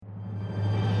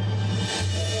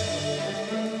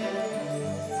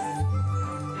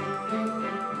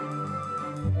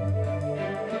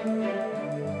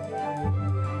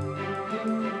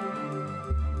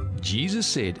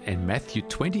Jesus said in Matthew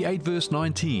 28 verse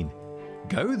 19,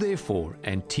 "Go therefore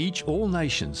and teach all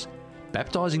nations,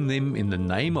 baptizing them in the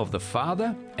name of the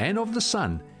Father and of the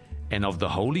Son and of the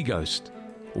Holy Ghost."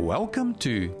 Welcome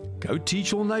to Go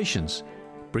Teach All Nations,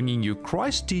 bringing you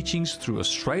Christ teachings through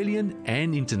Australian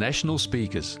and international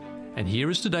speakers. And here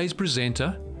is today's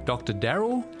presenter, Dr.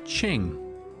 Daryl Cheng.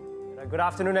 Good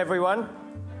afternoon, everyone.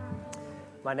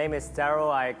 My name is Daryl.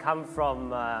 I come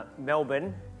from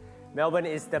Melbourne. Melbourne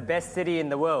is the best city in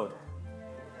the world.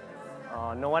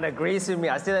 No one agrees with me.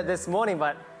 I said that this morning,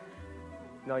 but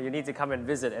no, you need to come and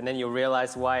visit, and then you'll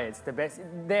realize why it's the best.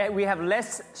 We have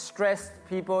less stressed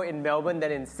people in Melbourne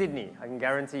than in Sydney, I can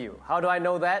guarantee you. How do I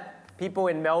know that? People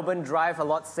in Melbourne drive a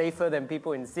lot safer than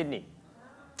people in Sydney.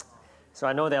 So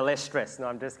I know they're less stressed. No,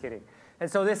 I'm just kidding. And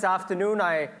so this afternoon,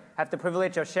 I have the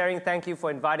privilege of sharing. Thank you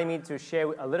for inviting me to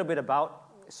share a little bit about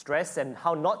stress and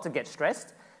how not to get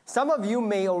stressed. Some of you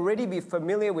may already be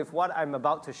familiar with what I'm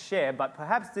about to share, but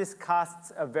perhaps this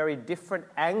casts a very different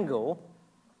angle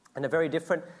and a very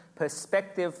different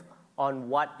perspective on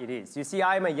what it is. You see,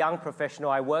 I'm a young professional.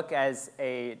 I work as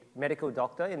a medical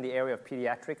doctor in the area of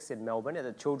pediatrics in Melbourne at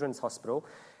a children's hospital,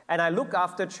 and I look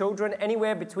after children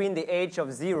anywhere between the age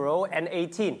of 0 and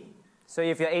 18. So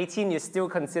if you're 18, you're still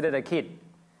considered a kid.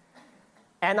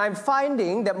 And I'm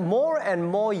finding that more and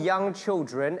more young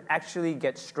children actually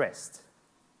get stressed,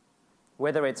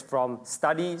 whether it's from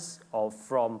studies or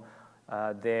from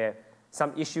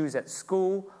some issues at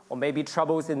school or maybe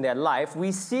troubles in their life.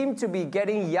 We seem to be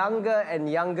getting younger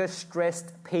and younger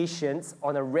stressed patients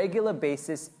on a regular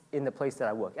basis in the place that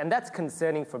I work. And that's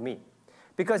concerning for me,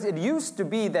 because it used to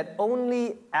be that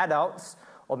only adults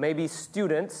or maybe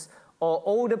students or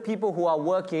older people who are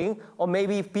working or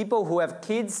maybe people who have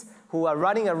kids who are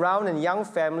running around and young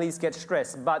families get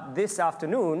stressed. But this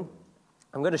afternoon,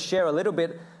 I'm going to share a little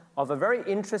bit of a very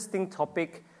interesting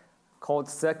topic called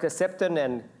circumception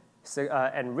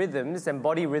and rhythms and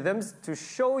body rhythms, to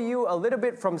show you a little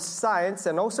bit from science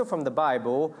and also from the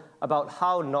Bible about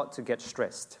how not to get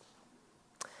stressed.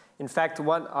 In fact, I'm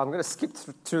going to skip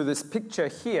through this picture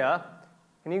here.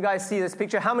 Can you guys see this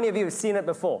picture? How many of you have seen it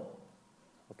before?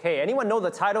 Okay, anyone know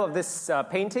the title of this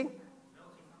painting?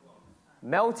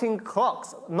 Melting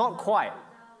Clocks. Not quite.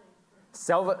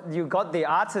 You got the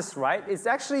artist right. It's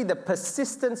actually the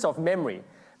persistence of memory.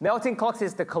 Melting clocks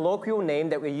is the colloquial name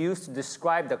that we use to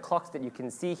describe the clocks that you can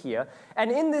see here.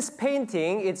 And in this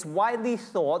painting, it's widely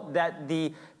thought that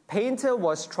the painter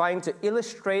was trying to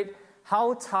illustrate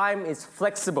how time is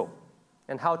flexible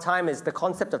and how the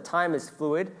concept of time is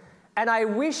fluid. And I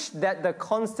wish that the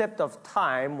concept of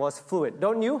time was fluid.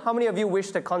 Don't you? How many of you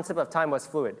wish the concept of time was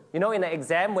fluid? You know, in an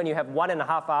exam, when you have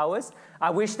 1.5 hours, I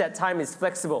wish that time is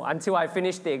flexible until I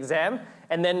finish the exam,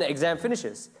 and then the exam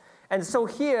finishes. And so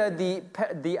here,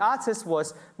 the artist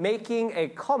was making a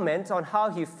comment on how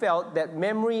he felt that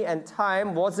memory and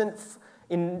time wasn't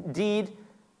indeed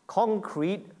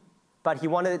concrete, but he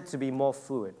wanted it to be more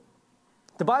fluid.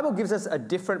 The Bible gives us a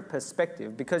different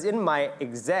perspective, because in my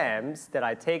exams that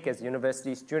I take as a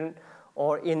university student,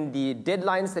 or in the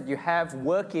deadlines that you have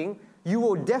working, you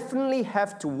will definitely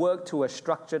have to work to a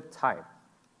structured time.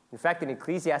 In fact, in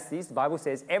Ecclesiastes, the Bible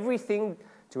says,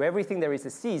 to everything there is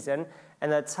a season,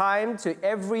 and a time to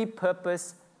every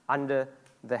purpose under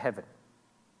the heaven.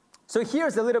 So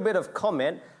here's a little bit of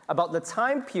comment about the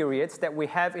time periods that we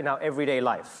have in our everyday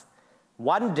life.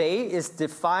 One day is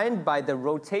defined by the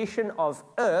rotation of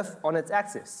Earth on its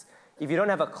axis. If you don't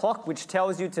have a clock which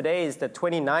tells you today is the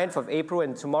 29th of April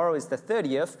and tomorrow is the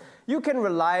 30th, you can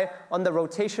rely on the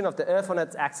rotation of the Earth on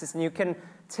its axis, and you can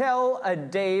tell a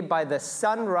day by the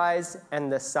sunrise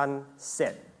and the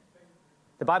sunset.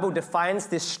 The Bible defines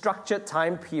this structured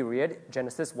time period.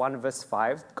 Genesis 1 verse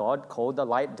 5, God called the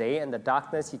light day, and the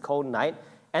darkness he called night,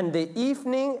 and the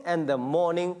evening and the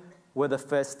morning were the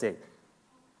first day.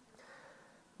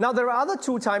 Now, there are other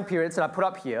two time periods that I put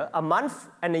up here, a month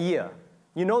and a year.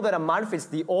 You know that a month is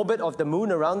the orbit of the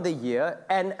moon around the year,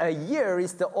 and a year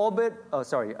is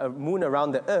a moon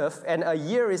around the earth, and a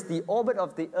year is the orbit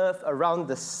of the earth around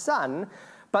the sun.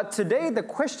 But today, the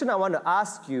question I want to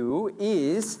ask you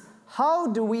is, how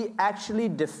do we actually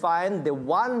define the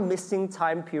one missing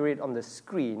time period on the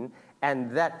screen,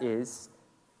 and that is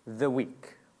the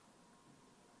week?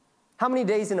 How many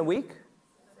days in a week?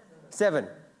 7.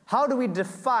 How do we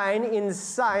define in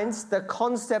science the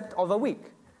concept of a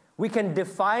week? We can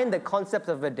define the concept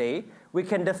of a day. We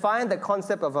can define the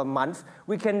concept of a month.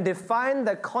 We can define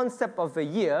the concept of a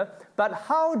year. But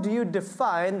how do you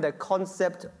define the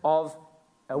concept of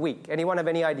a week? Anyone have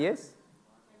any ideas?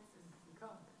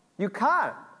 You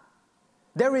can't.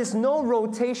 There is no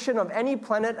rotation of any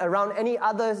planet around any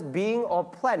other being or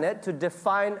planet to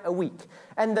define a week.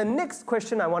 And the next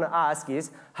question I want to ask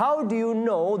is, how do you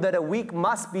know that a week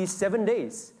must be 7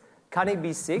 days? Can it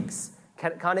be 6?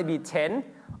 Can it be 10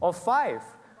 or 5?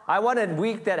 I want a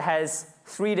week that has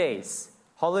 3 days.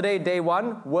 Holiday day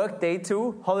 1, work day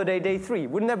 2, holiday day 3.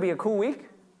 Wouldn't that be a cool week?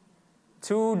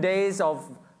 2 days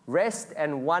of rest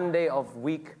and 1 day of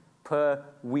week per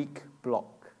week block.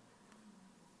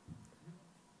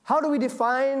 How do we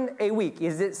define a week?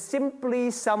 Is it simply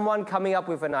someone coming up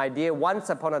with an idea once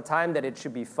upon a time that it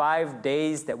should be 5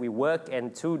 days that we work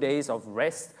and 2 days of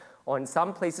rest? Or in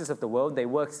some places of the world, they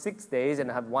work 6 days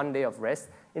and have 1 day of rest.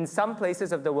 In some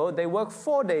places of the world, they work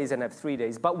 4 days and have 3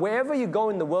 days. But wherever you go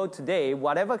in the world today,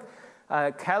 whatever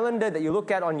calendar that you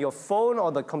look at on your phone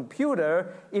or the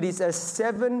computer, it is a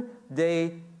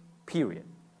 7-day period.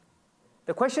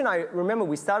 The question, I remember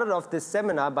we started off this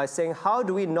seminar by saying, how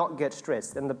do we not get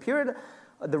stressed? And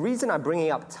the reason I'm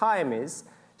bringing up time is,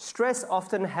 stress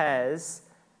often has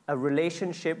a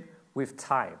relationship with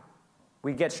time.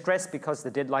 We get stressed because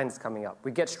the deadline is coming up.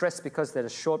 We get stressed because there's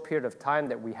a short period of time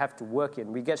that we have to work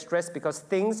in. We get stressed because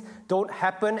things don't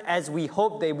happen as we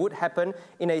hope they would happen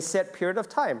in a set period of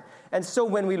time. And so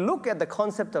when we look at the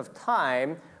concept of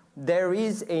time, there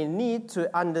is a need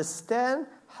to understand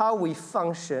how we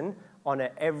function on an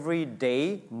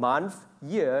everyday, month,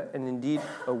 year, and indeed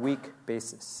a week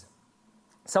basis.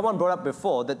 Someone brought up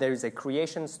before that there is a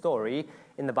creation story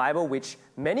in the Bible which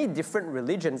many different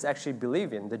religions actually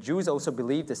believe in. The Jews also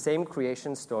believe the same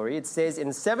creation story. It says,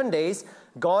 in 7 days,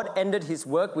 God ended his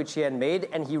work which he had made,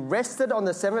 and he rested on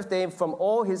the seventh day from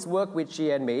all his work which he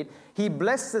had made. He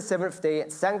blessed the seventh day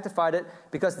and sanctified it,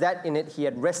 because that in it he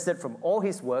had rested from all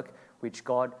his work which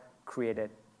God created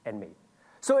and made.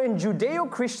 So in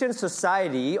Judeo-Christian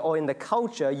society or in the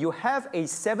culture, you have a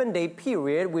 7-day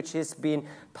period which has been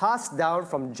passed down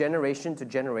from generation to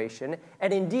generation.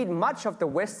 And indeed, much of the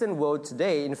Western world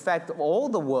today, in fact, all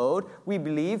the world, we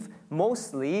believe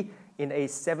mostly in a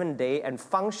 7-day and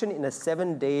function in a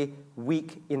 7-day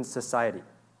week in society.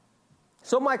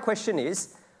 So my question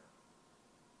is,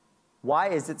 why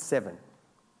is it 7?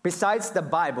 Besides the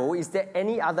Bible, is there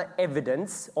any other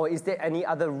evidence or is there any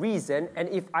other reason? And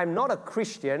if I'm not a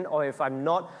Christian or if I'm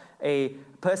not a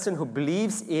person who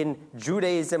believes in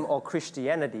Judaism or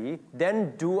Christianity,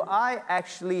 then do I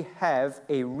actually have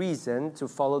a reason to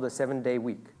follow the 7-day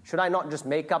week? Should I not just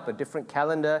make up a different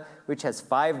calendar which has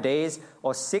 5 days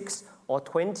or 6 or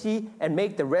 20 and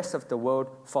make the rest of the world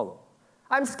follow?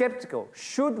 I'm skeptical.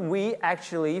 Should we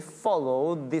actually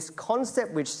follow this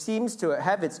concept which seems to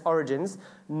have its origins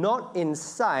not in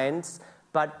science,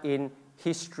 but in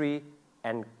history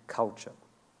and culture?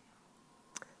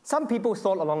 Some people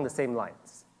thought along the same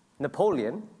lines.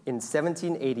 Napoleon, in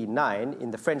 1789, in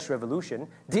the French Revolution,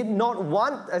 did not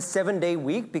want a 7-day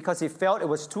week because he felt it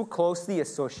was too closely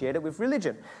associated with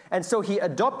religion. And so he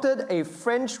adopted a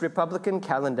French Republican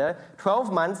calendar,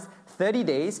 12 months, 30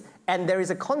 days, and there is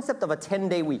a concept of a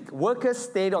 10-day week. Workers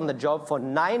stayed on the job for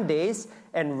 9 days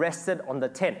and rested on the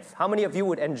 10th. How many of you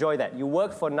would enjoy that? You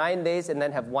work for 9 days and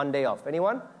then have 1 day off.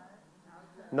 Anyone?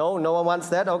 No one wants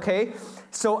that, okay.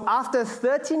 So after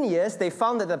 13 years, they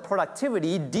found that the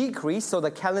productivity decreased, so the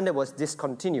calendar was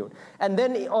discontinued. And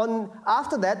then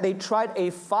after that, they tried a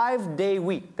 5-day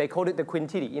week. They called it the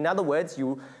quintilie. In other words,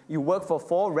 you work for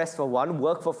 4, rest for 1,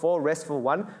 work for 4, rest for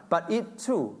 1, but it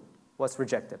too was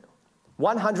rejected.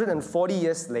 140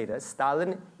 years later,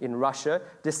 Stalin in Russia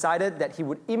decided that he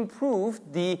would improve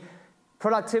the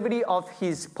productivity of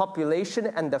his population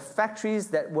and the factories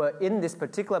that were in this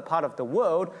particular part of the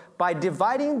world by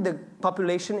dividing the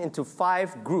population into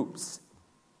 5 groups.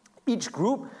 Each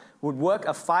group would work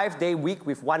a 5-day week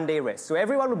with 1 day rest. So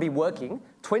everyone would be working.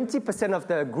 20% of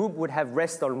the group would have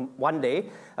rest on day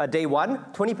 1.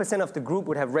 20% of the group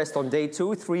would have rest on day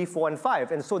 2, 3, 4, and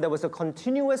 5. And so there was a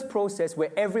continuous process where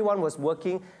everyone was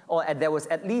working, or there was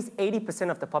at least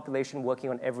 80% of the population working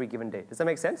on every given day. Does that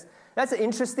make sense? That's an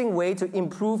interesting way to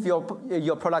improve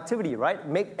your productivity, right?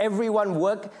 Make everyone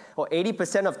work, or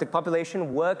 80% of the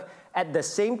population work at the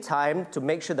same time to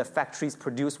make sure the factories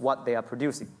produce what they are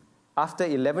producing. After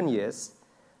 11 years,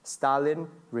 Stalin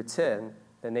returned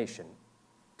the nation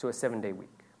to a 7-day week.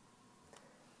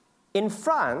 In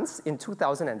France, in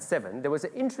 2007, there was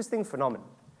an interesting phenomenon.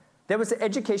 There was an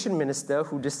education minister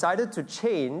who decided to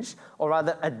change, or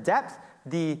rather adapt,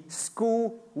 the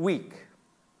school week.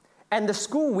 And the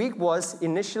school week was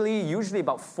initially usually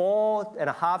about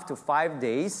 4.5 to 5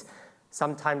 days,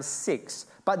 sometimes 6.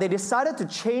 But they decided to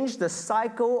change the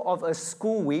cycle of a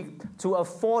school week to a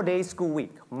 4-day school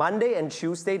week. Monday and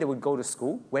Tuesday, they would go to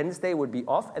school. Wednesday would be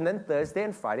off. And then Thursday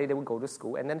and Friday, they would go to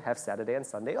school and then have Saturday and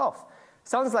Sunday off.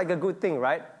 Sounds like a good thing,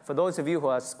 right? For those of you who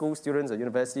are school students or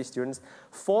university students,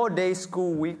 4-day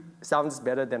school week sounds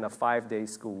better than a 5-day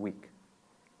school week.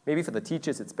 Maybe for the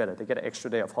teachers, it's better. They get an extra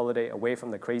day of holiday away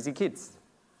from the crazy kids.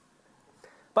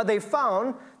 But they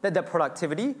found that the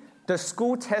productivity, the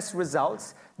school test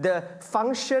results, the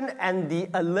function and the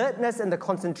alertness and the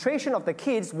concentration of the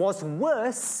kids was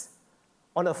worse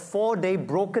on a 4-day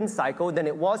broken cycle than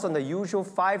it was on the usual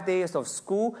 5 days of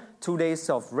school, 2 days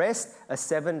of rest, a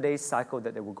 7-day cycle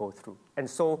that they would go through. And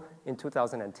so in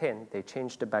 2010, they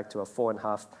changed it back to a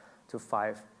 4.5 to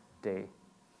 5-day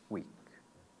week.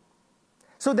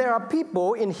 So there are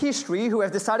people in history who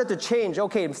have decided to change.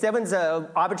 Okay, 7's an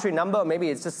arbitrary number, or maybe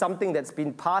it's just something that's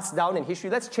been passed down in history.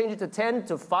 Let's change it to 10,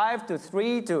 to 5, to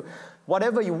 3, to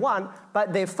whatever you want.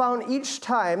 But they found each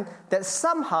time that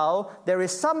somehow there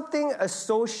is something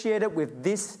associated with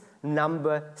this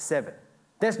number 7.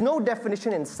 There's no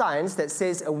definition in science that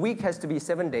says a week has to be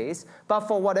 7 days, but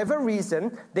for whatever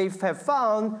reason, they have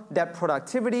found that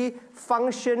productivity,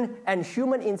 function, and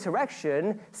human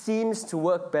interaction seems to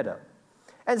work better.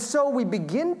 And so we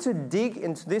begin to dig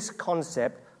into this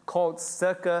concept called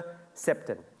circa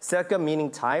septen. Circa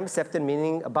meaning time, septen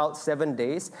meaning about 7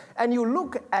 days. And you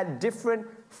look at different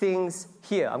things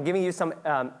here. I'm giving you some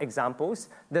examples.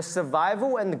 The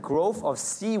survival and the growth of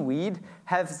seaweed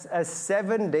has a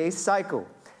 7-day cycle.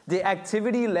 The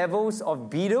activity levels of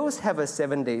beetles have a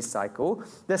 7-day cycle.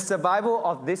 The survival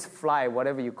of this fly,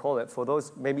 whatever you call it, for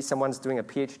those, maybe someone's doing a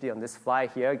PhD on this fly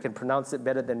here, you can pronounce it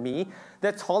better than me.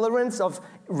 The tolerance of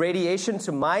radiation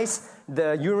to mice,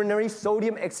 the urinary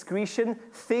sodium excretion,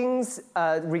 things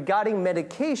regarding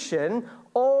medication,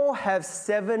 all have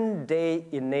 7-day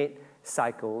innate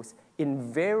cycles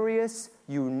in various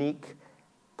unique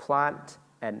plant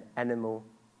and animal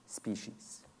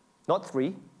species. Not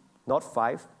 3, not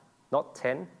 5, not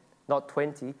 10, not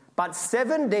 20, but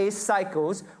 7-day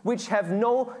cycles which have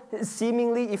no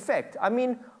seemingly effect. I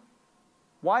mean,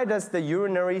 why does the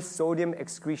urinary sodium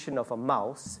excretion of a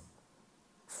mouse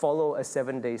follow a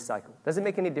 7-day cycle? Does it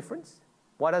make any difference?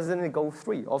 Why doesn't it go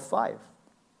 3 or 5?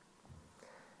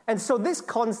 And so this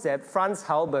concept, Franz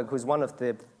Halberg, who's one of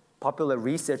the popular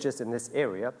researchers in this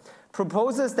area,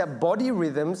 proposes that body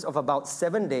rhythms of about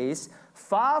 7 days,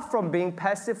 far from being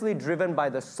passively driven by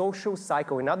the social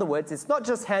cycle. In other words, it's not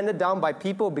just handed down by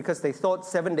people because they thought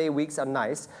 7-day weeks are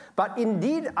nice, but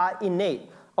indeed are innate,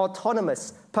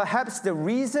 autonomous, perhaps the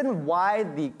reason why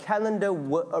the calendar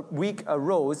week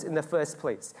arose in the first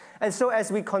place. And so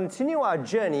as we continue our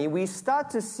journey, we start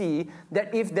to see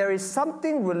that if there is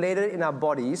something related in our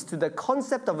bodies to the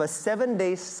concept of a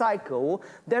 7-day cycle,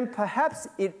 then perhaps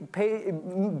it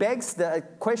begs the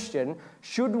question,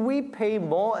 should we pay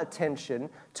more attention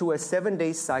to a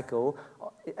 7-day cycle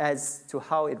as to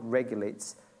how it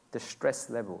regulates the stress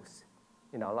levels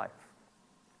in our life?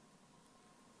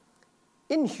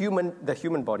 In the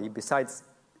human body, besides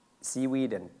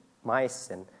seaweed and mice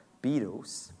and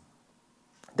beetles,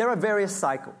 there are various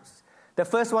cycles. The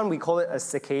first one, we call it a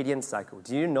circadian cycle.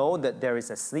 Do you know that there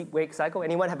is a sleep-wake cycle?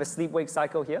 Anyone have a sleep-wake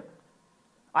cycle here?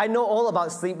 I know all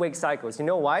about sleep-wake cycles. You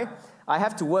know why? I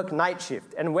have to work night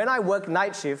shift. And when I work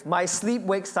night shift, my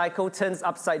sleep-wake cycle turns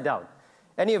upside down.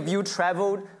 Any of you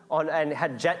traveled and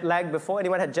had jet lag before?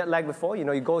 Anyone had jet lag before? You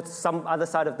know, you go to some other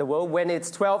side of the world. When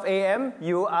it's 12 a.m.,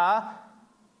 you are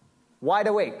wide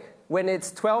awake. When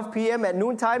it's 12 p.m. at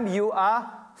noontime, you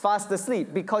are fast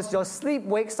asleep because your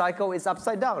sleep-wake cycle is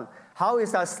upside down. How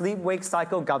is our sleep-wake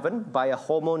cycle governed? By a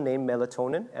hormone named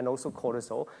melatonin and also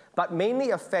cortisol. But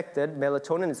mainly affected,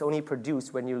 melatonin is only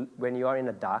produced when you are in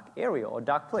a dark area or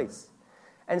dark place.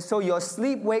 And so your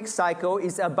sleep-wake cycle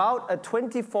is about a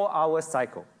 24-hour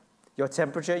cycle. Your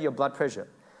temperature, your blood pressure.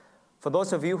 For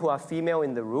those of you who are female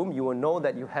in the room, you will know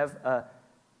that you have a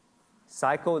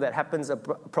cycle that happens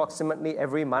approximately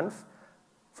every month.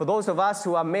 For those of us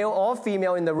who are male or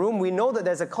female in the room, we know that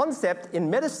there's a concept in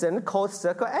medicine called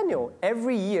circannual.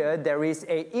 Every year, there is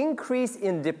an increase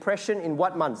in depression in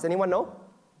what months? Anyone know?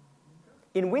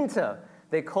 In winter.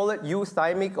 They call it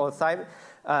euthymic or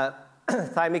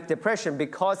thymic depression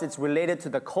because it's related to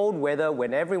the cold weather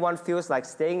when everyone feels like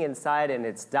staying inside and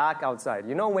it's dark outside.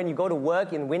 You know, when you go to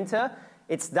work in winter,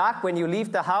 it's dark when you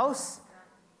leave the house,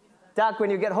 dark when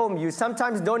you get home. You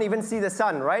sometimes don't even see the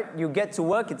sun, right? You get to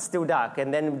work, it's still dark.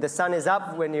 And then the sun is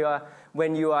up when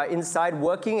you are inside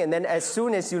working. And then as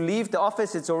soon as you leave the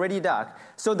office, it's already dark.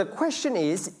 So the question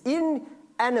is, in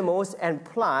animals and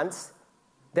plants,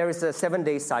 there is a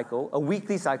 7-day cycle, a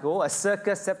weekly cycle, a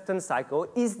circa-septan cycle,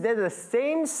 is there the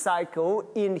same cycle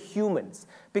in humans?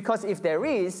 Because if there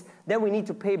is, then we need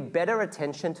to pay better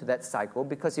attention to that cycle,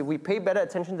 because if we pay better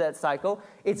attention to that cycle,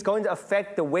 it's going to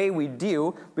affect the way we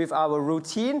deal with our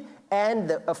routine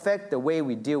and affect the way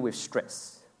we deal with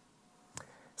stress.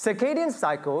 Circadian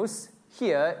cycles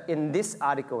here in this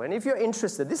article, and if you're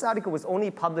interested, this article was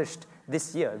only published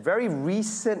this year, very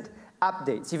recent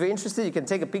updates. If you're interested, you can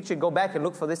take a picture, go back and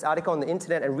look for this article on the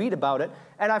internet and read about it.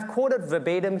 And I've quoted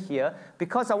verbatim here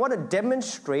because I want to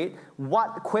demonstrate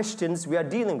what questions we are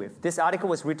dealing with. This article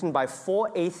was written by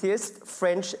 4 atheist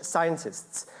French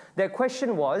scientists. Their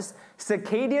question was,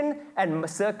 circadian and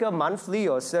circa monthly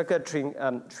or circa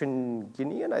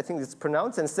tringinian, I think it's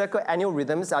pronounced, and circa annual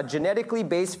rhythms are genetically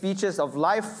based features of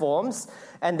life forms,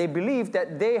 and they believe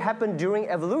that they happen during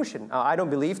evolution. I don't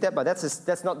believe that, but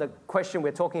that's not the question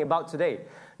we're talking about today.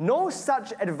 No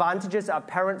such advantages are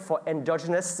apparent for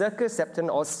endogenous circa-septan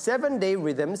or 7-day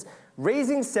rhythms,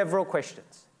 raising several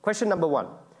questions. Question number 1,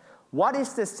 what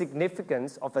is the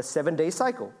significance of a 7-day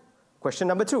cycle? Question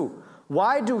number 2,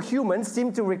 why do humans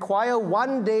seem to require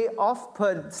 1 day off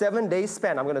per 7-day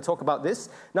span? I'm going to talk about this.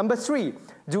 Number 3,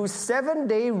 do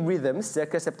 7-day rhythms,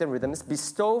 circa-septan rhythms,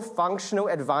 bestow functional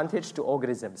advantage to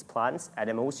organisms, plants,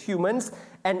 animals, humans?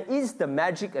 And is the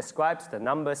magic ascribed to the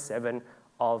number 7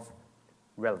 of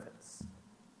relevance?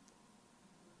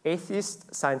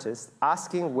 Atheist scientists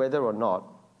asking whether or not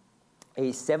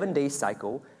a 7-day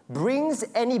cycle brings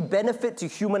any benefit to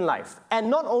human life. And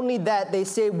not only that, they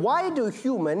say, why do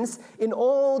humans, in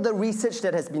all the research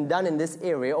that has been done in this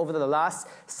area over the last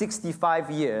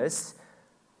 65 years,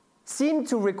 seem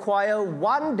to require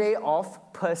 1 day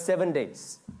off per 7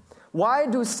 days? Why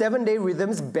do 7-day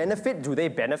rhythms benefit? Do they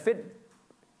benefit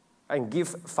and give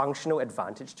functional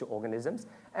advantage to organisms?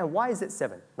 And why is it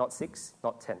 7, not 6,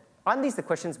 not 10? Aren't these the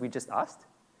questions we just asked?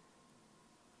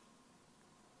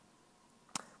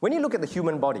 When you look at the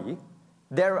human body,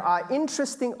 there are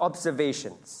interesting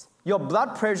observations. Your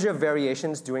blood pressure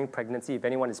variations during pregnancy, if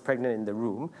anyone is pregnant in the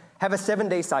room, have a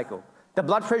 7-day cycle. The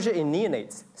blood pressure in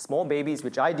neonates, small babies,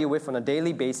 which I deal with on a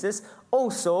daily basis,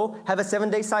 also have a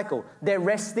 7-day cycle. Their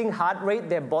resting heart rate,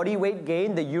 their body weight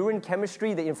gain, the urine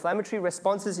chemistry, the inflammatory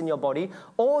responses in your body,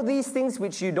 all these things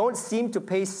which you don't seem to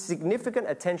pay significant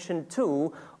attention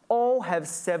to, all have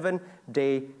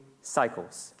 7-day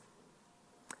cycles.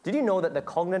 Did you know that the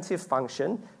cognitive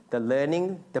function, the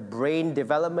learning, the brain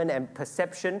development and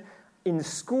perception in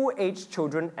school-age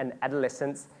children and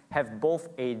adolescents have both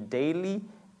a daily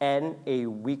and a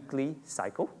weekly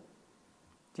cycle?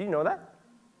 Do you know that?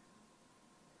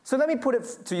 So let me put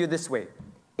it to you this way.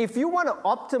 If you want to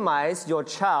optimize your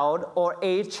child or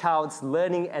a child's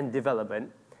learning and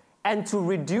development, and to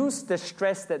reduce the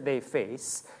stress that they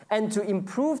face, and to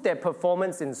improve their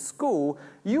performance in school,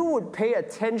 you would pay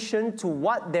attention to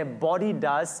what their body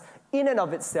does in and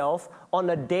of itself on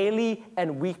a daily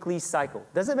and weekly cycle.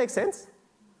 Does it make sense?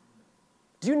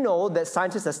 Do you know that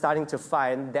scientists are starting to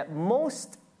find that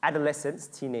most adolescents,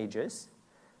 teenagers,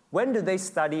 when do they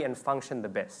study and function the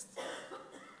best?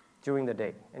 During the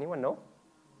day. Anyone know?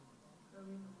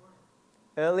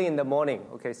 Early in the morning.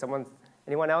 Okay,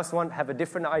 anyone else have a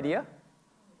different idea?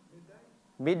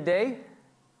 Midday?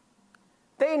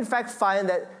 They in fact find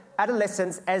that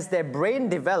adolescents, as their brain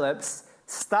develops,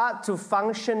 start to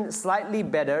function slightly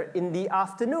better in the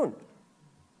afternoon.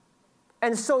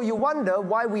 And so you wonder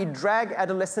why we drag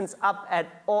adolescents up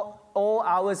at all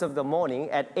hours of the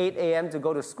morning at 8 a.m. to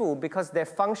go to school, because their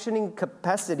functioning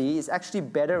capacity is actually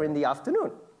better in the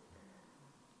afternoon.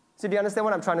 So do you understand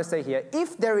what I'm trying to say here?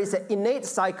 If there is an innate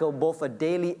cycle, both a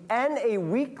daily and a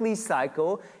weekly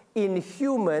cycle in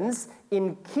humans,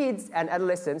 in kids and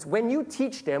adolescents, when you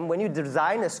teach them, when you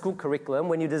design a school curriculum,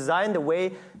 when you design the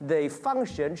way they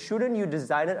function, shouldn't you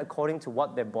design it according to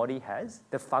what their body has,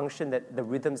 the function, the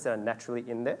rhythms that are naturally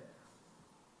in there?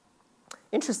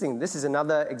 Interesting, this is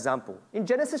another example. In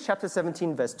Genesis chapter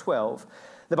 17, verse 12,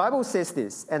 the Bible says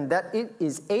this, and that it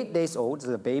is 8 days old,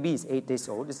 so the baby is 8 days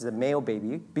old, this is a male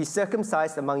baby, be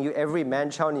circumcised among you every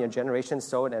man-child in your generation,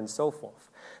 so on and so forth.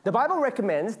 The Bible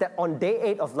recommends that on day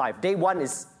 8 of life, day 1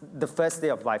 is the first day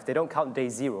of life, they don't count day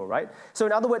 0, right? So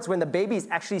in other words, when the baby is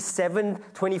actually 7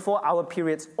 24-hour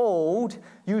periods old,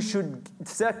 you should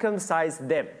circumcise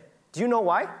them. Do you know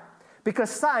why? Because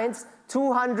science,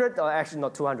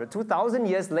 2,000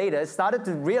 years later, started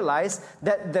to realize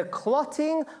that the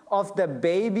clotting of the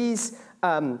baby's,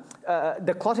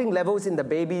 the clotting levels in the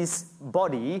baby's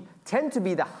body tend to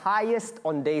be the highest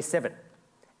on day 7.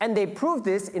 And they prove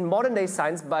this in modern-day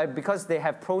science because they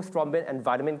have prothrombin and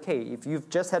vitamin K. If you've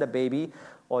just had a baby,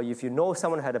 or if you know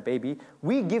someone had a baby,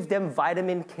 we give them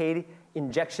vitamin K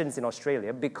injections in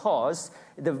Australia because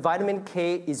the vitamin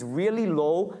K is really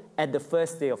low at the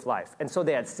first day of life. And so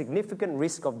they're at significant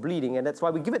risk of bleeding, and that's why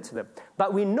we give it to them.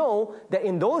 But we know that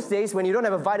in those days, when you don't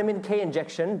have a vitamin K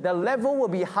injection, the level will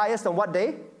be highest on what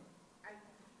day?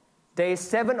 Day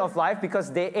 7 of life, because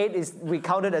day 8 is we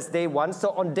counted as day 1.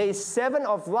 So on day 7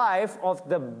 of life of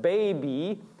the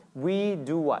baby, we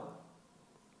do what?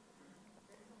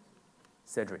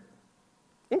 Surgery.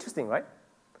 Interesting, right?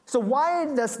 So why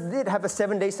does it have a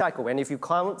 7-day cycle? And if you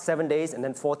count 7 days and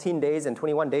then 14 days and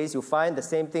 21 days, you'll find the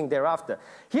same thing thereafter.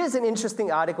 Here's an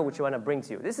interesting article which I want to bring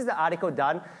to you. This is an article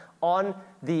done on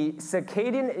the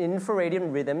circadian and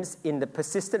infradian rhythms in the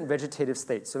persistent vegetative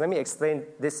state. So let me explain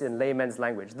this in layman's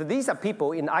language. These are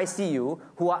people in ICU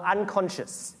who are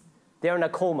unconscious. They're in a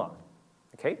coma,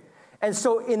 okay? And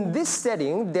so in this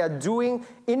setting, they're doing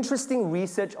interesting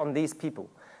research on these people.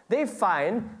 They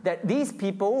find that these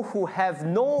people who have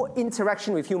no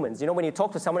interaction with humans, you know, when you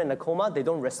talk to someone in a coma, they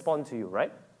don't respond to you,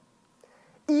 right?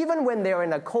 Even when they're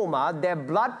in a coma, their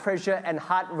blood pressure and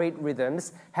heart rate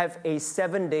rhythms have a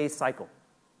 7-day cycle.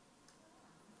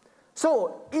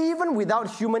 So even without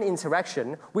human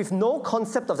interaction, with no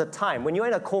concept of the time, when you're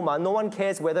in a coma, no one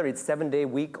cares whether it's 7-day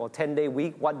week or 10-day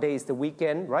week, what day is the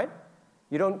weekend, right?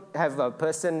 You don't have a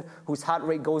person whose heart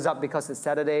rate goes up because it's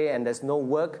Saturday and there's no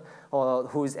work, or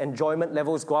whose enjoyment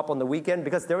levels go up on the weekend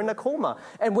because they're in a coma.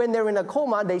 And when they're in a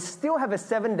coma, they still have a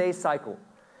 7-day cycle.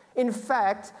 In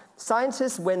fact,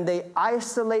 scientists, when they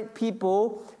isolate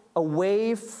people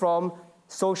away from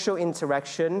social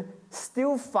interaction,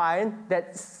 still find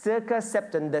that circa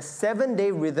septon, the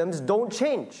 7-day rhythms, don't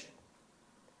change.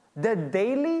 The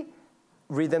daily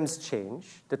rhythms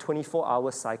change, the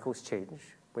 24-hour cycles change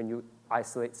when you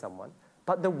isolate someone,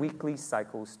 but the weekly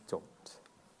cycles don't.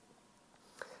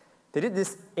 They did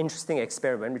this interesting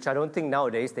experiment, which I don't think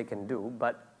nowadays they can do,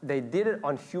 but they did it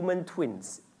on human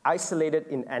twins, isolated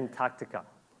in Antarctica.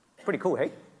 Pretty cool,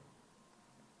 hey?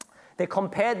 They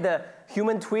compared the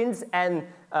human twins and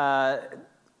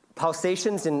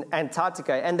pulsations in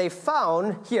Antarctica, and they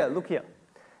found, here, look here,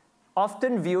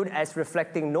 often viewed as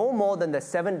reflecting no more than the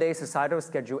 7-day societal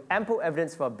schedule, ample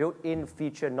evidence for a built-in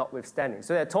feature notwithstanding.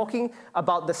 So they're talking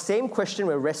about the same question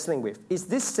we're wrestling with. Is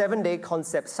this 7-day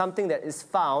concept something that is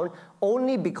found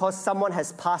only because someone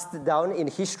has passed it down in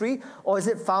history, or is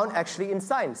it found actually in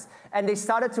science? And they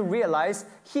started to realize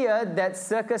here that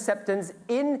circa septons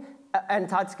in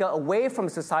Antarctica, away from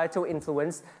societal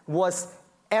influence, was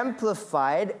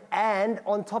amplified, and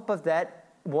on top of that,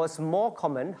 was more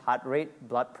common. Heart rate,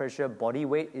 blood pressure, body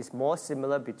weight is more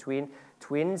similar between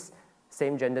twins,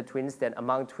 same-gender twins, than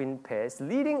among twin pairs,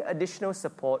 leading additional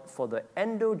support for the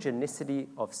endogenicity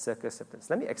of circa septons.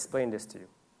 Let me explain this to you.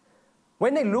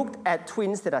 When they looked at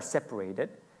twins that are separated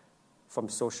from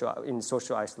in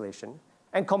social isolation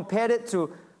and compared it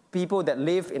to people that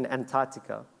live in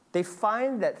Antarctica, they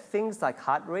find that things like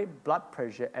heart rate, blood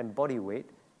pressure, and body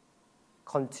weight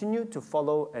continue to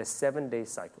follow a 7-day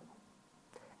cycle.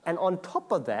 And on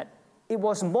top of that, it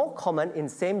was more common in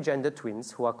same-gender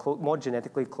twins who are more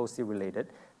genetically closely related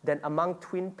than among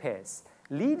twin pairs,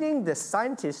 leading the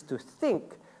scientists to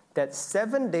think that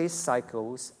 7-day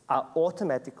cycles are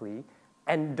automatically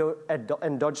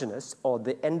endogenous, or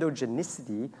the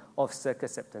endogenicity of circa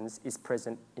septons is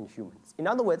present in humans. In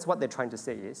other words, what they're trying to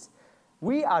say is,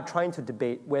 we are trying to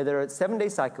debate whether 7-day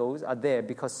cycles are there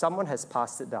because someone has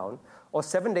passed it down, or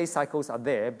 7-day cycles are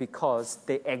there because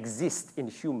they exist in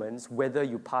humans, whether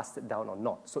you passed it down or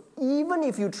not. So even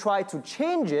if you try to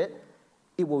change it,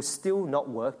 it will still not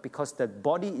work because the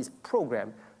body is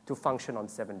programmed to function on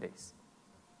 7 days.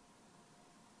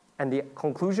 And the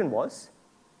conclusion was,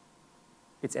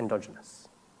 it's endogenous.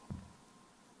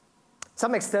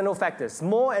 Some external factors.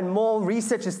 More and more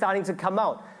research is starting to come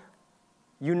out.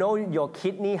 You know, your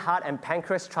kidney, heart, and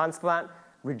pancreas transplant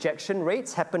rejection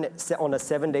rates happen on a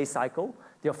 7-day cycle.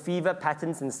 Your fever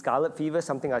patterns in scarlet fever,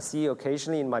 something I see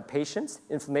occasionally in my patients.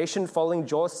 Inflammation following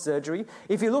jaw surgery.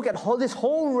 If you look at this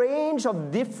whole range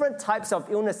of different types of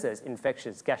illnesses,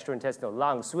 infectious, gastrointestinal,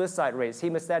 lung, suicide rates,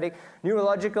 hemostatic,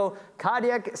 neurological,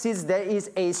 cardiac, since there is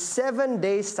a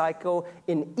 7-day cycle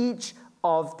in each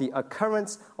of the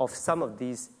occurrence of some of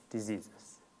these diseases.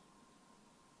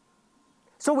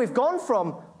 So we've gone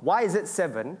from, why is it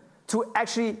 7, to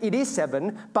actually it is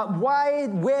 7, but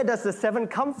where does the 7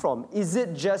 come from? Is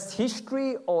it just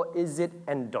history, or is it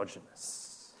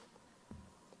endogenous?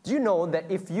 Do you know that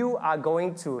if you are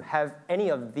going to have any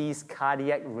of these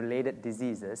cardiac-related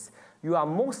diseases, you are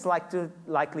most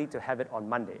likely to have it on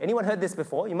Monday. Anyone heard this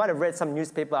before? You might have read some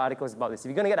newspaper articles about this. If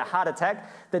you're going to get a heart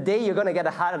attack, the day you're going to get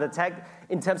a heart attack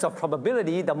in terms of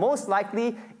probability, the most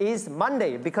likely is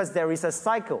Monday because there is a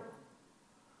cycle.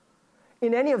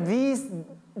 In any of these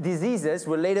diseases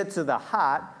related to the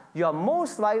heart, you are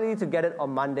most likely to get it on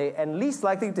Monday and least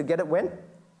likely to get it when?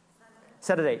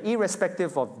 Saturday,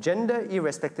 irrespective of gender,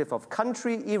 irrespective of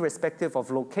country, irrespective of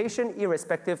location,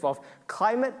 irrespective of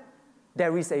climate,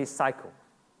 there is a cycle.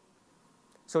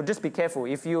 So just be careful.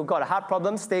 If you've got a heart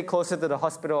problem, stay closer to the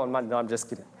hospital on Monday. No, I'm just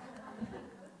kidding.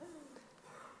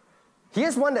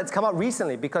 Here's one that's come out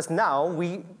recently because now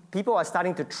people are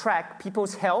starting to track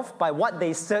people's health by what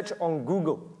they search on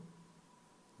Google.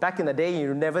 Back in the day,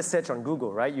 you never search on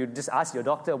Google, right? You just ask your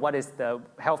doctor what is the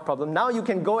health problem. Now you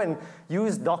can go and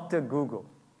use Dr. Google.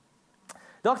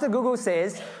 Dr. Google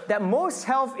says that most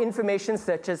health information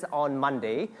searches on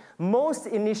Monday, most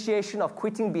initiation of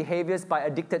quitting behaviors by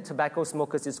addicted tobacco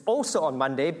smokers is also on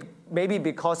Monday, maybe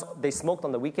because they smoked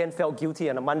on the weekend, felt guilty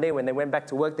on a Monday when they went back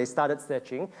to work, they started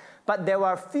searching. But there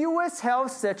are fewest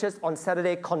health searches on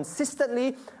Saturday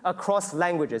consistently across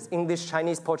languages, English,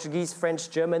 Chinese, Portuguese, French,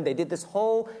 German. They did this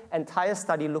whole entire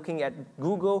study looking at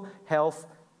Google health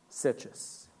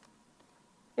searches.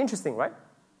 Interesting, right?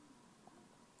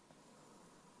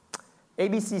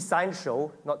 ABC Science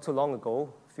Show, not too long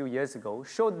ago, a few years ago,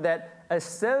 showed that a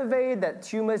survey that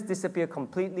tumors disappear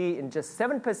completely in just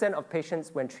 7% of patients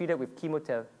when treated with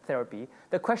chemotherapy,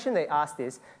 the question they asked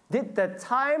is, did the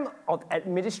time of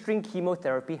administering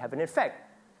chemotherapy have an effect?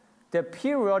 The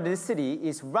periodicity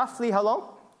is roughly how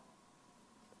long?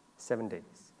 7 days.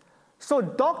 So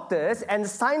doctors and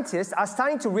scientists are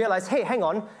starting to realize, hey, hang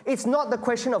on, it's not the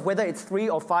question of whether it's 3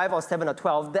 or 5 or 7 or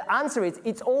 12. The answer is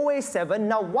it's always 7.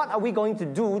 Now what are we going to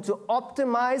do to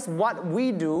optimize what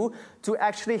we do to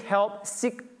actually help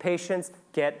sick patients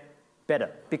get better?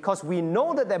 Because we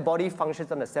know that their body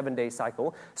functions on a 7-day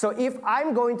cycle. So if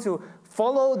I'm going to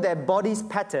follow their body's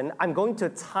pattern, I'm going to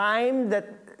time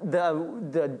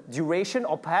the duration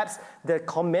or perhaps the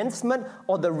commencement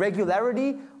or the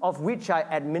regularity of which I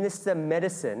administer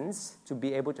medicines to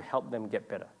be able to help them get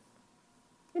better.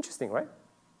 Interesting, right?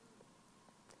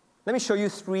 Let me show you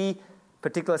 3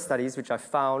 particular studies which I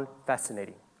found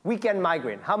fascinating. Weekend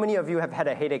migraine. How many of you have had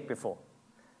a headache before?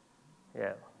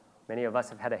 Yeah, many of us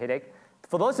have had a headache.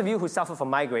 For those of you who suffer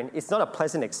from migraine, it's not a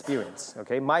pleasant experience,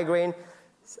 okay? Migraine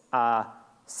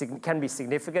can be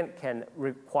significant, can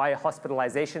require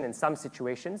hospitalization in some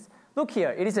situations. Look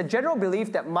here, it is a general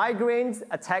belief that migraine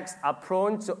attacks are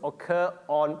prone to occur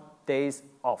on days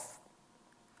off.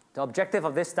 The objective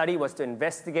of this study was to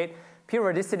investigate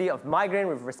periodicity of migraine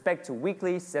with respect to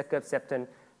weekly circumseptan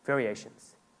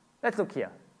variations. Let's look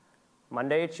here.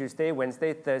 Monday, Tuesday,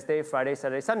 Wednesday, Thursday, Friday,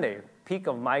 Saturday, Sunday. Peak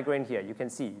of migraine here. You can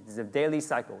see it's a daily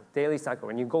cycle.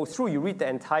 When you go through, you read the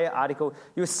entire article,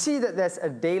 you see that there's a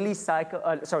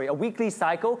a weekly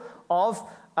cycle of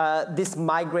this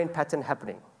migraine pattern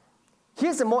happening.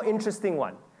 Here's a more interesting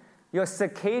one. Your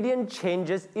circadian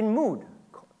changes in mood.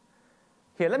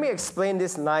 Here, let me explain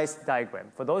this nice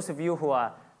diagram. For those of you who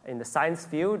are in the science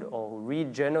field or who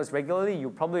read journals regularly, you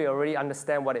probably already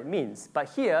understand what it means. But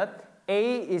here,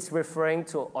 A is referring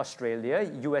to Australia,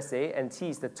 USA, and T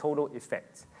is the total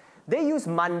effect. They use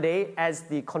Monday as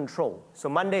the control. So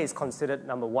Monday is considered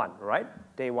number 1, right?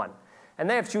 Day 1. And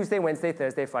they have Tuesday, Wednesday,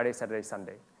 Thursday, Friday, Saturday,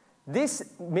 Sunday.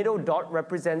 This middle dot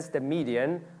represents the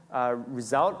median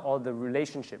result or the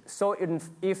relationship. So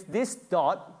if this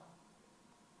dot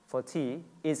for T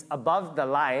is above the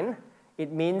line,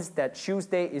 it means that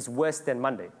Tuesday is worse than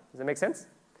Monday. Does that make sense?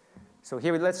 So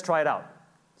here, let's try it out.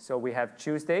 So we have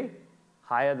Tuesday,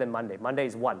 higher than Monday. Monday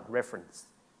is 1, reference.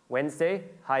 Wednesday,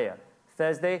 higher.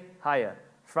 Thursday, higher.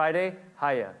 Friday,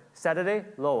 higher. Saturday,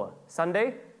 lower.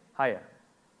 Sunday, higher.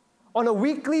 On a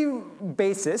weekly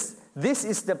basis, this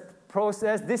is the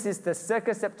process, this is the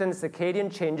circumseptan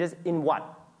circadian changes in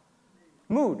what?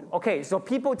 Mood. Okay, so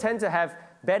people tend to have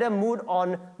better mood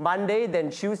on Monday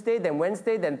than Tuesday, than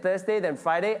Wednesday, than Thursday, than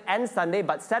Friday, and Sunday,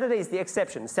 but Saturday is the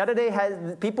exception.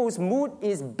 People's mood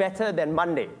is better than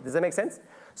Monday. Does that make sense?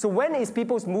 So when is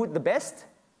people's mood the best?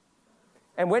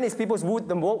 And when is people's mood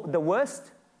the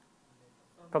worst?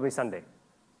 Probably Sunday.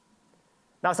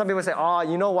 Now some people say,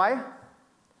 you know why?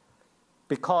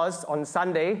 Because on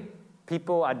Sunday,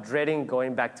 people are dreading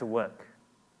going back to work.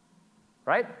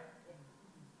 Right?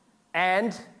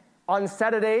 And on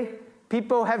Saturday,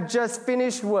 people have just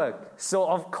finished work. So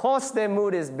of course their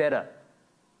mood is better.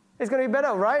 It's going to be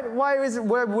better, right? Why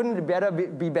wouldn't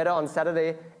it be better on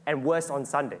Saturday and worse on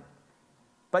Sunday?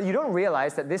 But you don't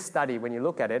realize that this study, when you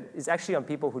look at it, is actually on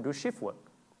people who do shift work.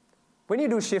 When you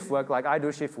do shift work, like I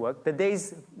do shift work, the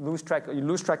days you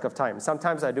lose track of time.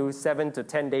 Sometimes I do 7 to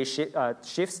 10 day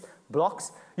shifts,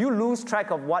 blocks. You lose track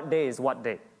of what day is what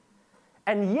day.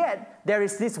 And yet, there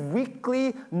is this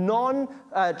weekly,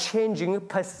 non-changing,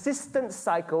 persistent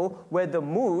cycle where the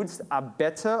moods are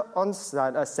better on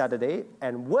Saturday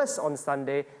and worse on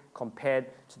Sunday compared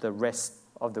to the rest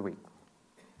of the week.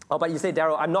 Oh, but you say,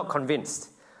 Daryl, I'm not convinced.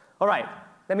 All right,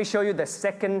 let me show you the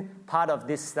second part of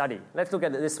this study. Let's look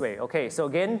at it this way. Okay, so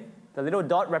again, the little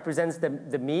dot represents the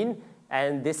mean,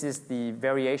 and this is the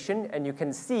variation. And you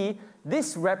can see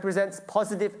this represents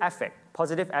positive affect.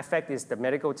 Positive affect is the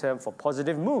medical term for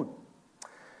positive mood.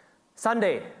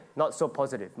 Sunday, not so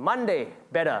positive. Monday,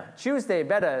 better. Tuesday,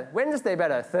 better. Wednesday,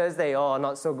 better. Thursday, oh,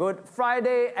 not so good.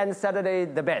 Friday and Saturday,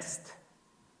 the best.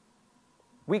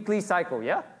 Weekly cycle,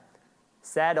 yeah?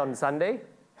 Sad on Sunday,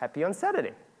 happy on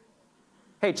Saturday.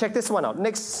 Hey, check this one out.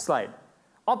 Next slide.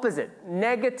 Opposite,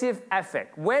 negative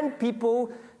affect. When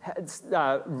people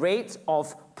rate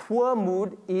of poor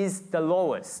mood is the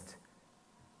lowest.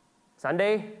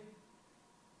 Sunday,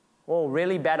 oh,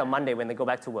 really bad on Monday when they go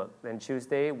back to work. Then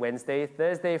Tuesday, Wednesday,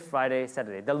 Thursday, Friday,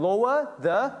 Saturday. The lower,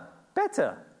 the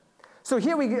better. So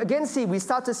here we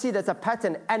start to see there's a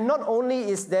pattern. And not only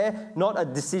is there not a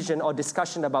decision or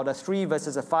discussion about a 3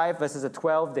 versus a 5 versus a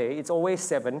 12 day, it's always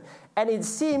 7. And it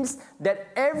seems that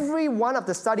every one of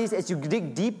the studies, as you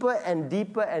dig deeper and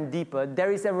deeper and deeper,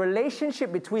 there is a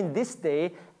relationship between this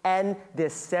day and the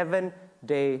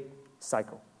 7-day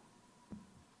cycle.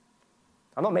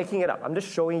 I'm not making it up. I'm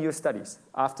just showing you studies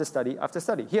after study after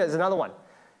study. Here's another one.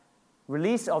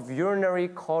 Release of urinary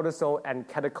cortisol and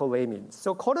catecholamines.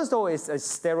 So cortisol is a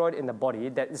steroid in the body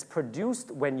that is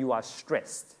produced when you are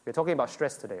stressed. We're talking about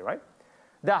stress today, right?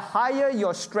 The higher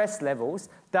your stress levels,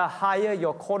 the higher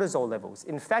your cortisol levels.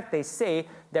 In fact, they say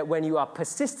that when you are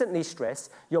persistently stressed,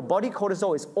 your body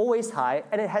cortisol is always high,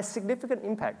 and it has significant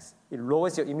impacts. It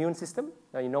lowers your immune system.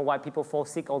 Now, you know why people fall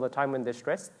sick all the time when they're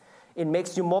stressed? It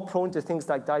makes you more prone to things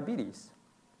like diabetes.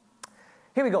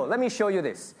 Here we go. Let me show you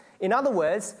this. In other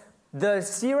words, the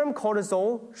serum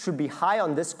cortisol should be high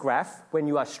on this graph when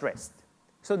you are stressed.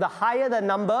 So the higher the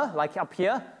number, like up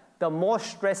here, the more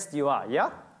stressed you are, yeah?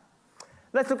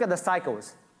 Let's look at the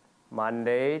cycles.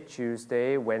 Monday,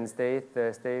 Tuesday, Wednesday,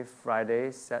 Thursday,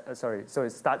 Friday, so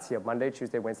it starts here. Monday,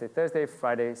 Tuesday, Wednesday, Thursday,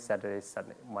 Friday, Saturday,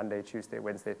 Sunday. Monday, Tuesday,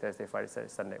 Wednesday, Thursday, Friday,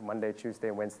 Saturday, Sunday. Monday,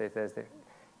 Tuesday, Wednesday, Thursday.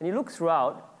 And you look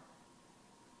throughout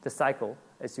the cycle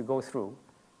as you go through,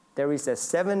 there is a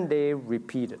 7-day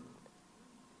repeated.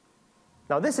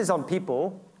 Now, this is on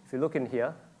people, if you look in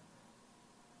here,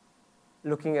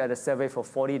 looking at a survey for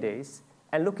 40 days,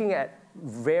 and looking at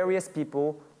various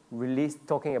people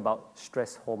talking about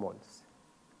stress hormones.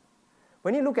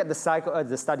 When you look at the cycle,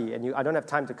 the study, and I don't have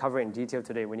time to cover it in detail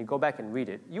today, when you go back and read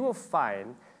it, you will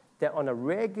find that on a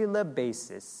regular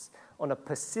basis, on a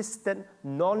persistent,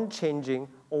 non-changing,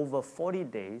 over 40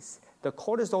 days, the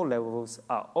cortisol levels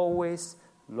are always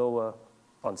lower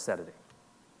on Saturday.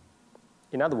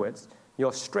 In other words,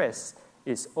 your stress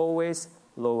is always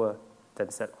lower than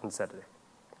on Saturday.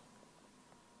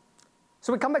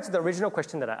 So we come back to the original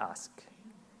question that I asked.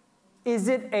 Is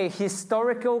it a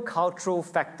historical, cultural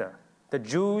factor? The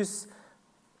Jews,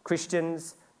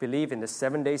 Christians believe in the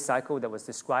 7-day cycle that was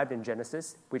described in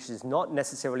Genesis, which is not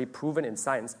necessarily proven in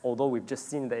science, although we've just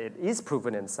seen that it is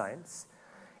proven in science.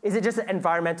 Is it just an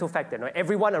environmental factor? No,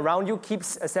 everyone around you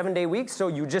keeps a 7-day week, so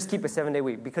you just keep a 7-day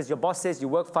week because your boss says you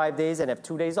work 5 days and have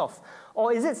 2 days off.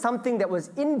 Or is it something that was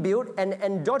inbuilt and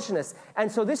endogenous?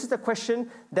 And so this is the question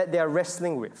that they're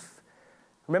wrestling with.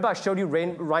 Remember I showed you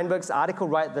Reinberg's article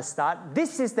right at the start?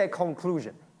 This is their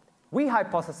conclusion. We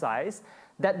hypothesize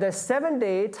that the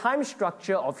 7-day time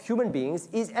structure of human beings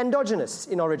is endogenous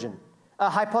in origin. A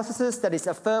hypothesis that is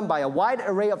affirmed by a wide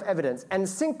array of evidence and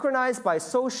synchronized by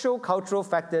social, cultural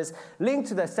factors linked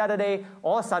to the Saturday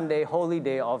or Sunday holy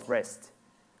day of rest.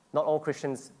 Not all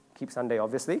Christians keep Sunday,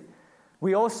 obviously.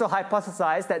 We also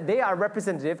hypothesize that they are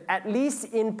representative, at least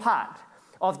in part,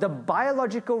 of the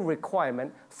biological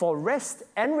requirement for rest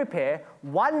and repair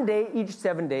 1 day each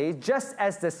 7 days, just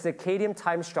as the circadian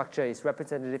time structure is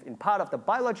representative in part of the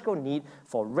biological need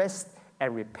for rest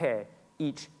and repair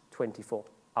each 24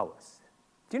 hours.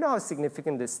 Do you know how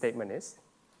significant this statement is?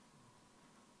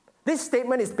 This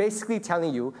statement is basically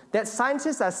telling you that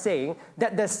scientists are saying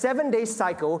that the 7-day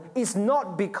cycle is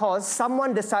not because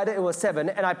someone decided it was 7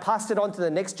 and I passed it on to the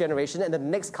next generation and the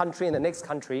next country and the next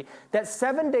country. That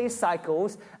 7-day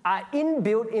cycles are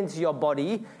inbuilt into your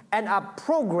body and are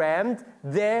programmed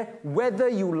there whether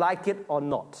you like it or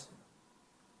not.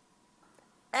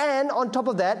 And on top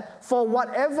of that, for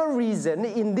whatever reason,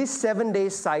 in this 7-day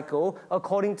cycle,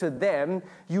 according to them,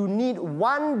 you need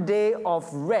 1 day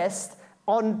of rest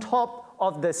on top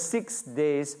of the 6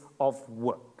 days of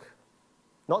work.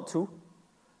 Not 2,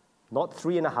 not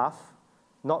 3.5,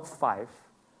 not 5,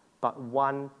 but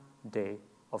 1 day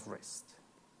of rest.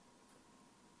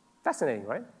 Fascinating,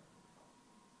 right?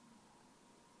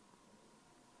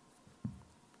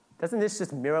 Doesn't this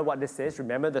just mirror what this says?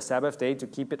 Remember the Sabbath day to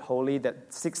keep it holy,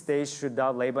 that 6 days should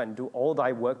thou labor and do all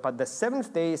thy work, but the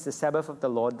 7th day is the Sabbath of the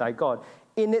Lord thy God.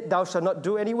 In it thou shalt not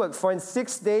do any work, for in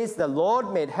 6 days the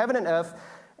Lord made heaven and earth,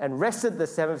 and rested the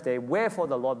 7th day. Wherefore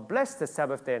the Lord blessed the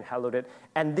Sabbath day and hallowed it.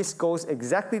 And this goes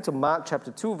exactly to Mark chapter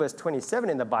 2, verse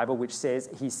 27 in the Bible, which says,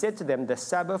 He said to them, the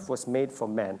Sabbath was made for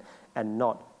man, and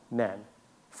not man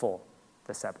for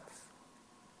the Sabbath.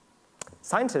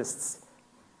 Scientists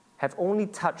have only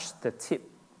touched the tip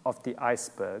of the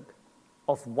iceberg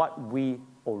of what we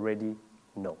already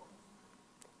know.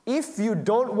 If you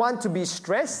don't want to be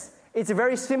stressed, it's a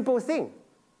very simple thing.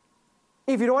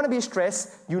 If you don't want to be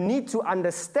stressed, you need to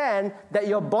understand that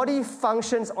your body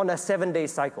functions on a 7-day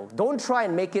cycle. Don't try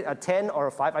and make it a 10 or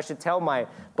a 5. I should tell my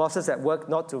bosses at work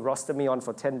not to roster me on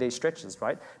for 10-day stretches,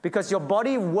 right? Because your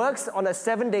body works on a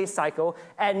 7-day cycle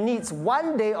and needs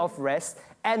 1 day of rest,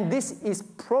 and this is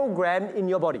programmed in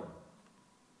your body.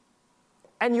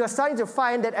 And you're starting to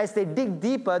find that as they dig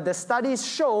deeper, the studies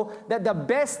show that the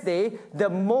best day, the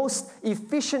most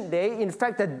efficient day, in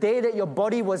fact, the day that your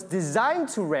body was designed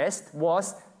to rest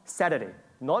was Saturday.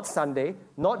 Not Sunday,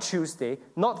 not Tuesday,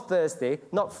 not Thursday,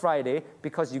 not Friday,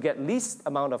 because you get least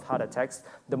amount of heart attacks,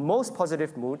 the most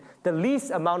positive mood, the least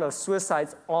amount of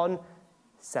suicides on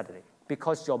Saturday,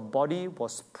 because your body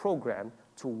was programmed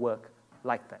to work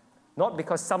like that. Not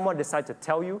because someone decided to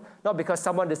tell you, not because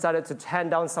someone decided to hand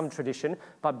down some tradition,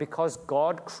 but because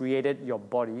God created your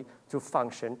body to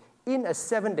function in a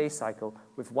 7-day cycle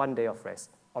with 1 day of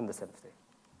rest on the 7th day.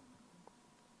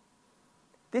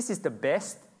 This is the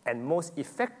best and most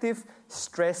effective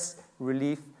stress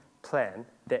relief plan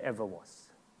there ever was.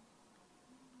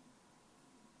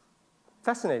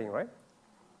 Fascinating, right?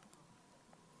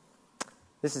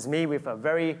 This is me with a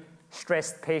very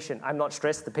stressed patient. I'm not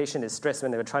stressed. The patient is stressed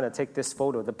when they were trying to take this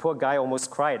photo. The poor guy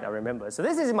almost cried, I remember. So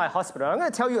this is in my hospital. I'm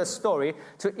going to tell you a story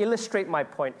to illustrate my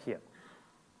point here.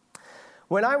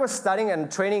 When I was studying and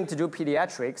training to do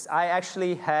pediatrics, I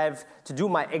actually have to do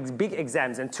my big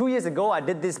exams. And 2 years ago, I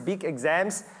did these big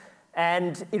exams,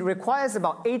 and it requires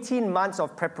about 18 months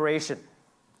of preparation.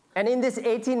 And in this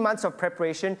 18 months of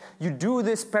preparation, you do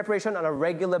this preparation on a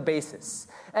regular basis.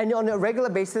 And on a regular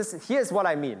basis, here's what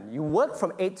I mean. You work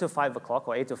from 8 to 5 o'clock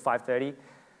or 8 to 5:30.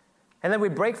 And then we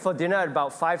break for dinner at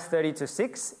about 5:30 to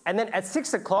 6. And then at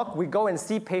 6 o'clock, we go and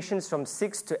see patients from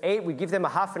 6 to 8. We give them a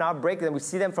half an hour break. Then we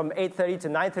see them from 8:30 to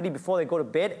 9:30 before they go to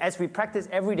bed, as we practice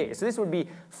every day. So this would be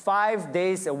 5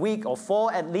 days a week or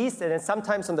 4 at least. And then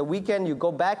sometimes on the weekend, you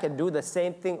go back and do the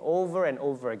same thing over and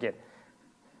over again.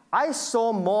 I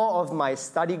saw more of my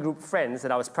study group friends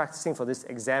that I was practicing for this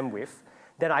exam with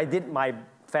than I did my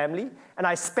family, and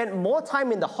I spent more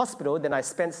time in the hospital than I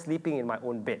spent sleeping in my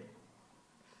own bed.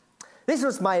 This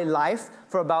was my life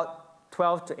for about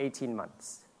 12 to 18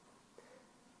 months.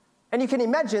 And you can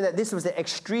imagine that this was an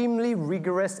extremely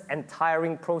rigorous and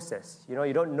tiring process. You know,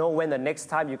 you don't know when the next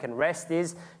time you can rest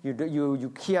is.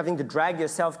 You keep having to drag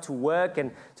yourself to work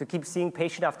and to keep seeing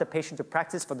patient after patient to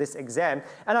practice for this exam.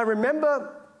 And I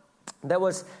remember there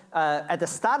was, at the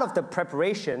start of the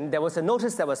preparation, there was a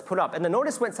notice that was put up. And the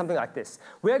notice went something like this.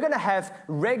 We're going to have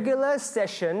regular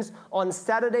sessions on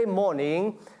Saturday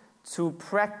morning to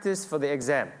practice for the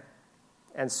exam.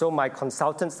 And so my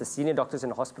consultants, the senior doctors in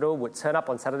the hospital, would turn up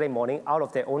on Saturday morning out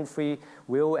of their own free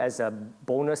will as a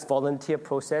bonus volunteer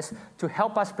process to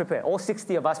help us prepare. All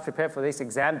 60 of us prepare for this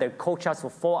exam. They'd coach us for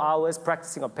 4 hours,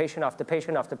 practicing on patient after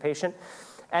patient after patient.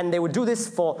 And they would do this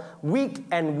for weeks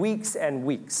and weeks and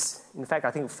weeks. In fact,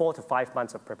 I think 4 to 5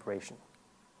 months of preparation.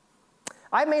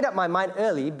 I made up my mind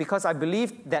early because I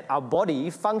believed that our body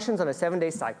functions on a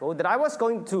 7-day cycle, that I was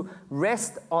going to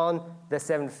rest on the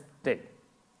 7th day.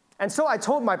 And so I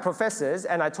told my professors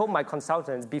and I told my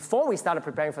consultants before we started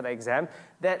preparing for the exam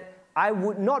that I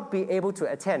would not be able to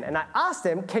attend. And I asked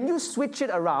them, can you switch it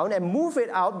around and move it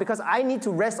out because I need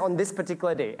to rest on this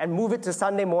particular day and move it to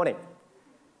Sunday morning?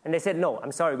 And they said, no,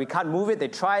 I'm sorry, we can't move it. They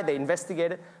tried, they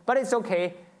investigated, but it's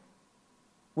okay.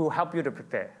 We'll help you to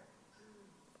prepare.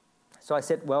 So I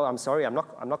said, well, I'm sorry, I'm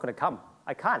not going to come.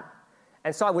 I can't.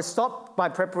 And so I would stop my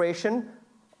preparation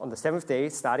on the 7th day,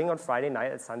 starting on Friday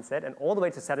night at sunset, and all the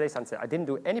way to Saturday sunset. I didn't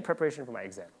do any preparation for my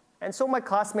exam. And so my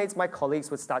classmates, my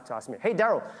colleagues would start to ask me, hey,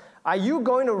 Daryl, are you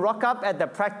going to rock up at the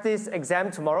practice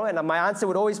exam tomorrow? And my answer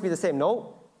would always be the same.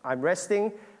 No, I'm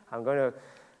resting. I'm going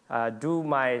to do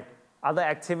my other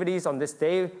activities on this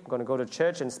day. I'm going to go to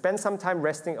church and spend some time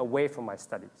resting away from my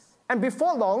studies. And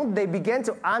before long, they began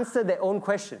to answer their own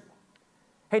question.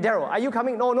 Hey, Daryl, are you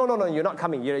coming? No, you're not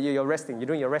coming. You're resting. You're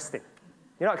doing your resting.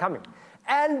 You're not coming.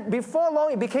 And before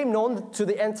long, it became known to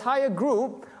the entire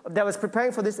group that was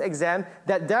preparing for this exam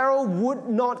that Daryl would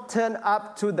not turn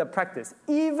up to the practice,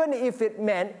 even if it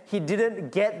meant he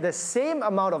didn't get the same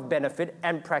amount of benefit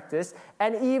and practice,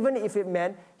 and even if it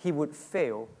meant he would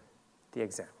fail the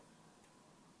exam.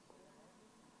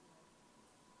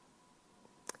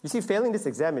 You see, failing this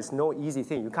exam is no easy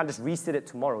thing. You can't just resit it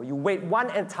tomorrow. You wait one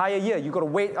entire year. You've got to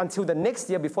wait until the next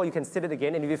year before you can sit it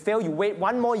again. And if you fail, you wait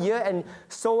one more year, and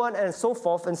so on and so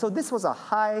forth. And so this was a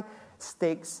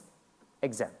high-stakes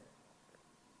exam.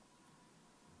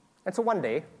 And so one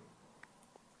day,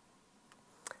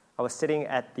 I was sitting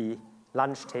at the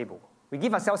lunch table. We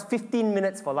give ourselves 15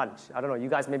 minutes for lunch. I don't know, you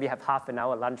guys maybe have half an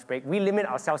hour lunch break. We limit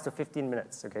ourselves to 15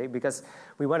 minutes, okay? Because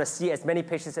we want to see as many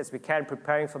patients as we can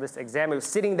preparing for this exam. I was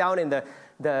sitting down in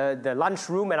the lunch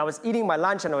room, and I was eating my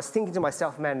lunch, and I was thinking to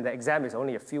myself, man, the exam is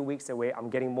only a few weeks away. I'm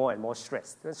getting more and more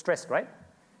stressed. Stressed, right?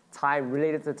 Time,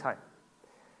 related to time.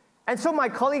 And so my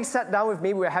colleague sat down with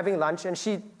me. We were having lunch, and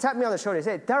she tapped me on the shoulder and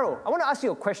said, Daryl, I want to ask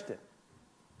you a question.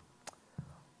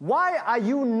 Why are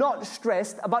you not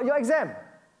stressed about your exam?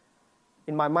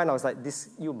 In my mind, I was like,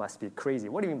 you must be crazy.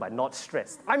 What do you mean by not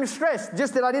stressed? I'm stressed,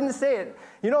 just that I didn't say it.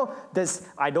 You know,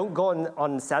 I don't go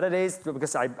on Saturdays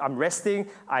because I'm resting.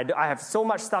 I have so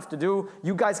much stuff to do.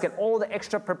 You guys get all the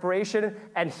extra preparation.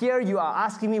 And here you are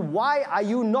asking me, why are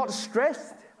you not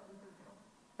stressed?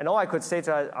 And all I could say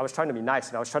to her, I was trying to be nice,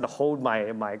 and I was trying to hold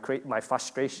my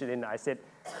frustration in. I said,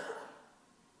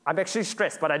 I'm actually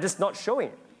stressed, but I'm just not showing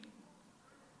it.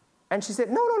 And she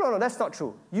said, no, that's not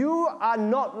true. You are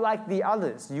not like the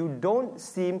others. You don't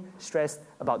seem stressed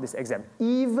about this exam,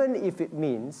 even if it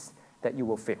means that you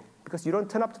will fail, because you don't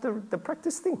turn up to the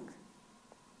practice thing.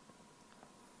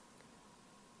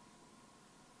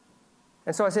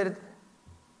 And so I said,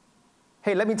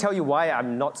 hey, let me tell you why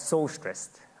I'm not so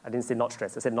stressed. I didn't say not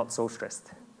stressed. I said not so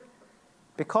stressed.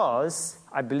 Because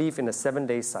I believe in a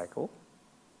 7-day cycle,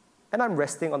 and I'm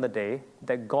resting on the day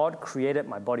that God created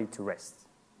my body to rest.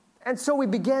 And so we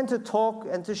began to talk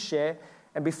and to share,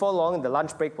 and before long, the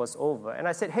lunch break was over. And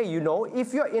I said, hey,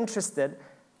 if you're interested,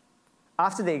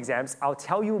 after the exams, I'll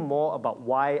tell you more about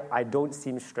why I don't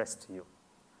seem stressed to you.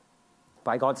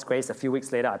 By God's grace, a few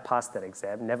weeks later, I passed that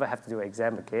exam, never have to do an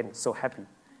exam again, so happy.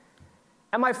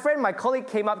 And my colleague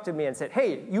came up to me and said,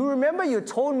 hey, you remember you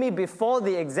told me before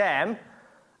the exam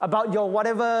about your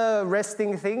whatever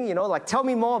resting thing, tell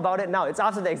me more about it now. It's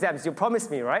after the exams, you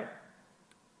promised me, right?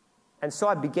 And so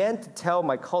I began to tell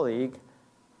my colleague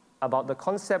about the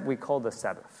concept we call the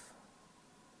Sabbath.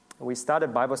 We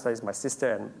started Bible studies. My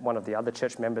sister and one of the other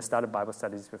church members started Bible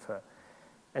studies with her.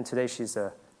 And today she's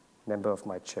a member of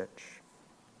my church.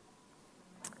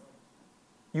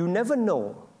 You never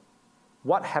know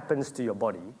what happens to your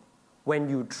body when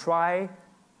you try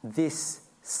this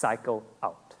cycle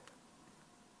out.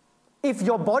 If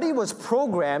your body was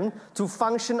programmed to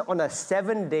function on a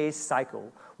 7-day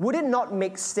cycle, would it not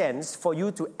make sense for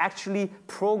you to actually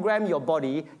program your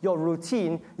body, your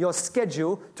routine, your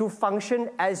schedule to function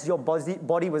as your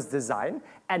body was designed?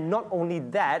 And not only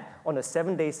that, on a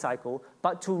 7-day cycle,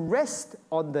 but to rest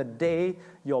on the day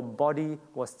your body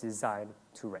was designed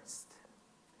to rest.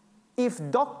 If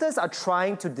doctors are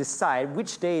trying to decide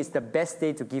which day is the best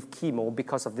day to give chemo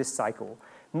because of this cycle,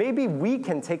 maybe we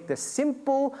can take the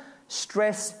simple,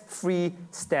 stress-free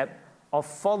step of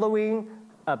following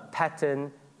a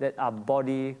pattern that our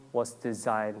body was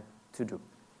designed to do.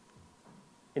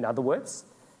 In other words,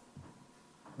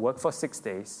 work for 6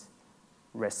 days,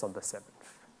 rest on the 7th.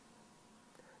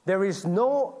 There is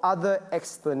no other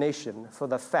explanation for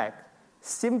the fact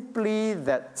simply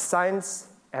that science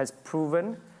has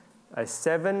proven a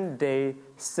 7-day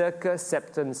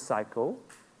circa-septon cycle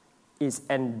is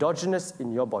endogenous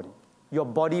in your body. Your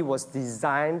body was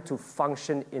designed to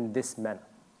function in this manner.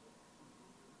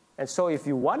 And so if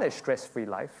you want a stress-free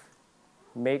life,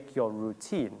 make your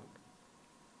routine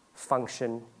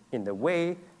function in the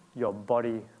way your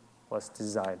body was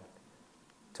designed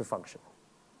to function.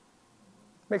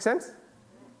 Make sense?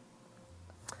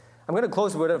 I'm going to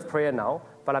close with a word of prayer now,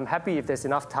 but I'm happy if there's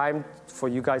enough time for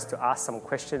you guys to ask some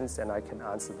questions and I can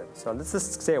answer them. So let's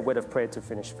just say a word of prayer to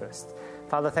finish first.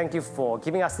 Father, thank you for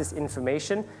giving us this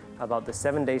information about the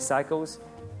 7-day cycles.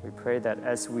 We pray that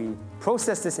as we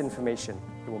process this information,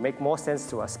 it will make more sense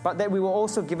to us, but that we will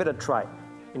also give it a try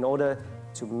in order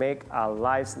to make our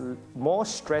lives more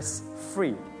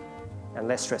stress-free and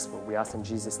less stressful. We ask in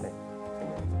Jesus' name.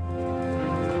 Amen.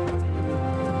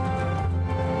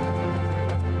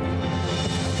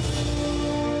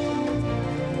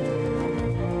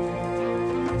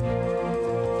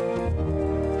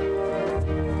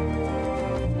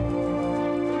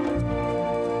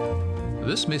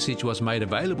 This message was made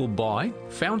available by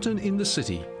Fountain in the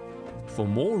City. For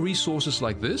more resources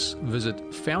like this, visit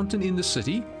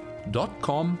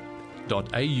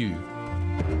fountaininthecity.com.au.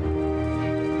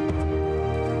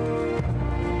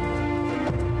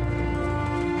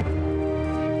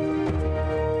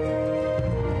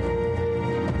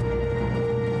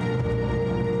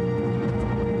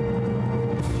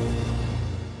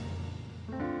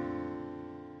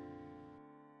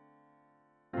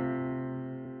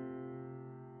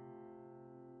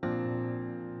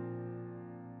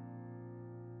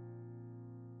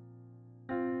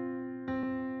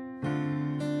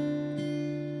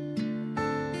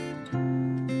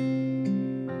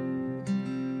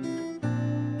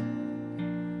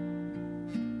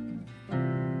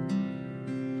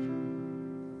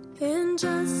 In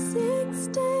just 6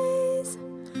 days,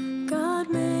 God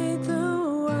made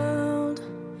the world.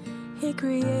 He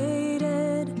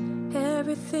created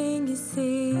everything you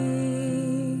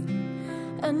see.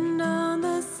 And on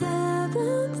the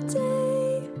seventh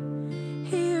day,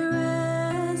 He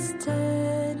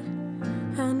rested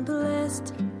and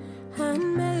blessed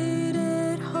and made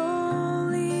it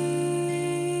holy.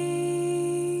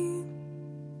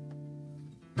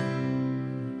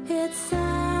 It's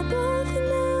Sabbath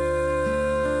now.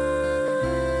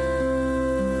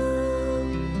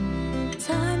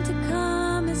 Time to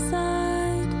come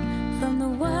aside from the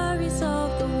worries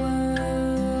of the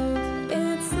world.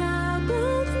 It's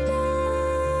Sabbath now.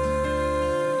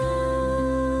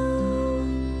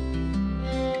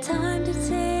 Time to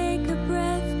take a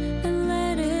breath and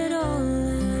let it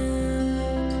all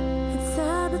out. It's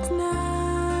Sabbath now.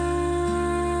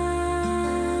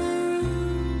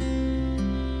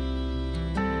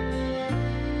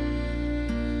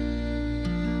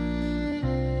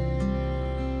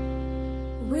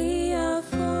 We are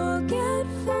forgetful,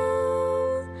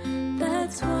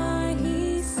 that's why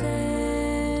He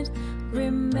said,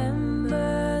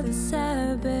 remember the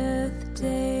Sabbath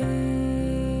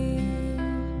day.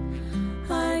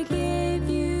 I gave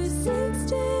you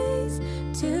 6 days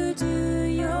to do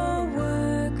your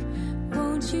work.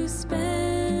 Won't you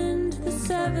spend the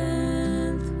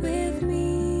seventh with me?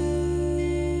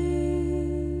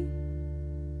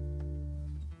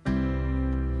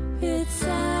 It's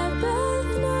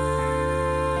Sabbath now.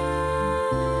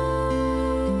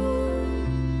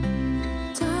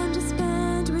 Time to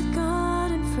spend with God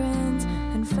and friends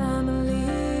and family.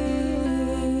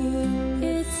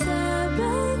 It's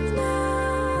Sabbath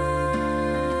now.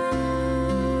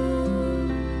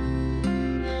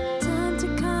 Time to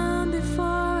come before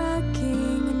our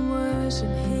King and worship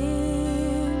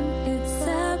Him. It's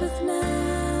Sabbath now.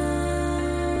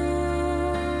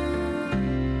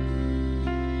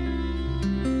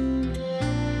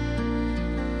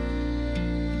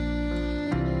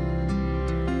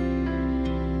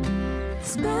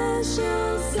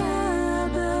 Special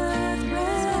Sabbath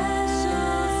rest.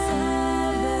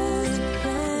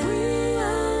 We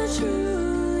are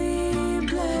truly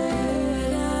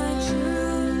blessed.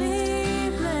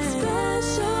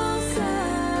 Special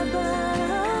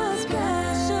Sabbath.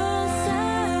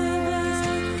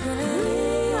 We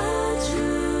are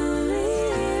truly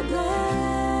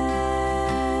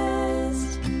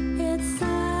blessed. It's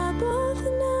Sabbath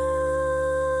now.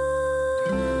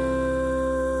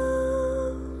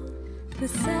 The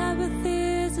Sabbath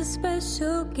is a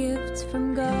special gift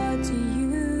from God to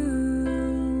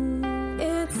you.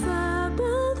 It's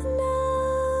Sabbath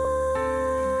now.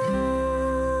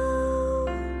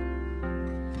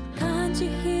 Can't you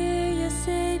hear your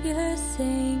Savior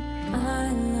saying,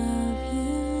 I love you?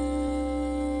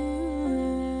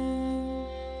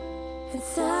 It's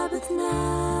Sabbath now.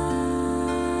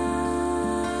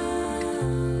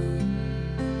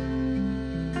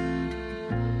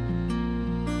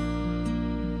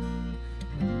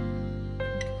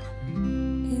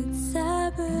 It's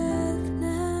Sabbath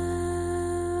now.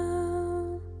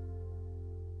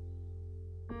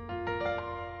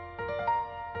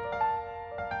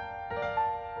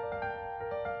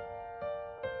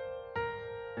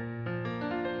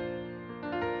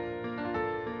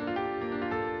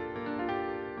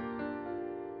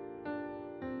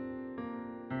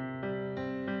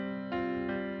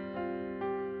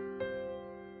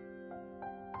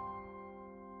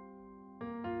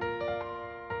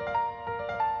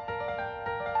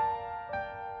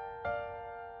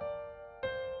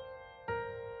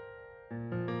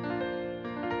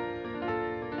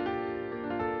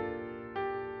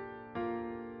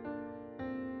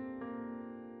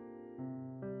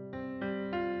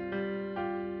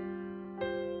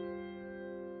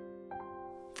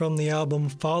 From the album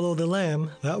Follow the Lamb,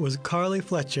 that was Carly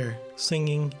Fletcher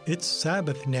singing It's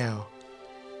Sabbath Now.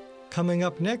 Coming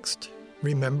up next,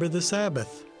 Remember the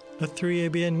Sabbath, a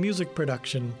 3ABN music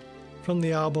production from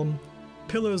the album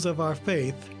Pillars of Our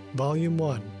Faith, Volume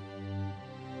 1.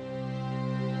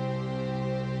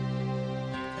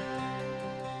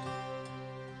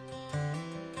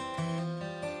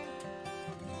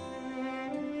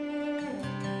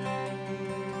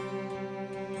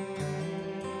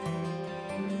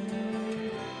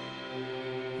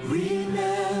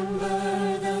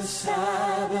 Remember the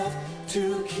Sabbath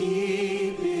to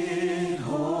keep it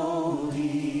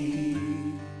holy.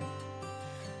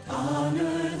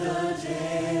 Honor the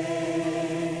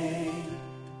day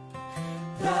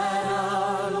that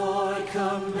our Lord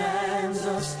commands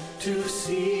us to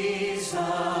cease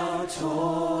our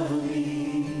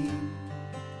toiling,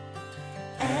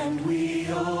 and we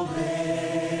obey,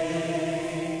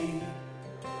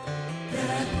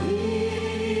 that we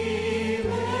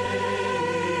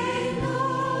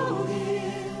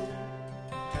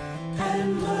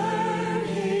and learn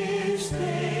His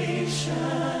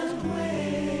patient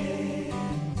ways,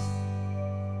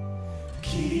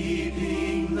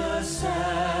 keeping the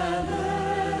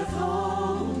Sabbath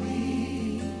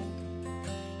holy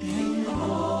in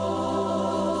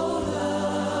all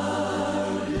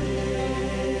our days.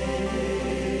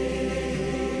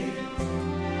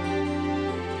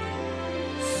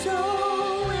 So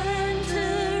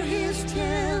enter His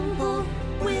temple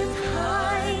with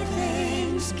high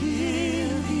thanksgiving.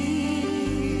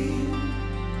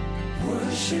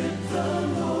 Worship the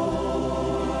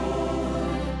Lord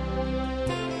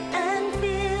and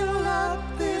fill up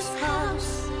this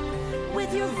house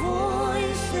with your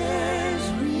voices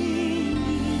ringing.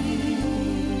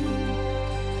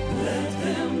 Let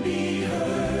them be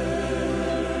heard,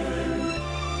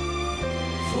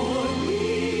 for we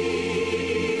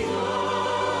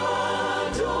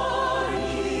adore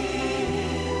Him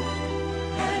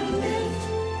and lift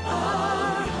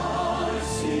our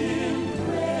hearts in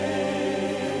praise,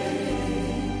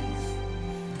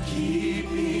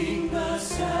 keeping the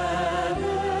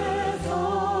Sabbath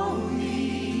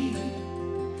holy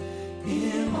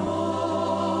in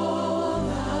all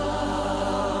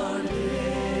our days.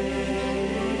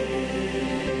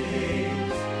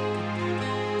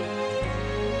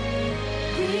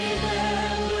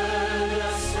 Remember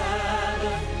the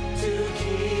Sabbath to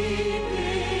keep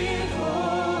it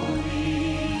holy.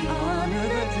 Honor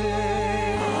the day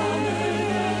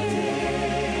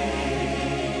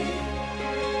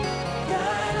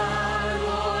that our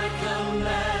Lord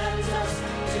commands us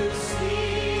to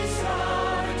cease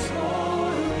our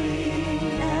toiling,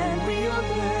 and we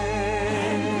obey,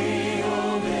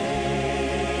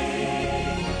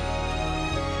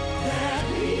 that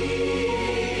we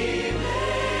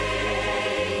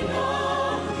may know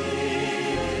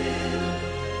Him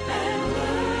and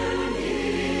learn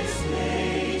His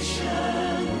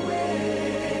patient ways,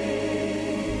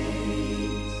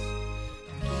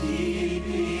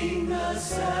 keeping the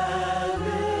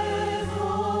Sabbath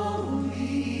holy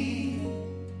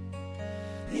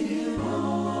in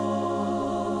all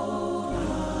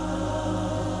our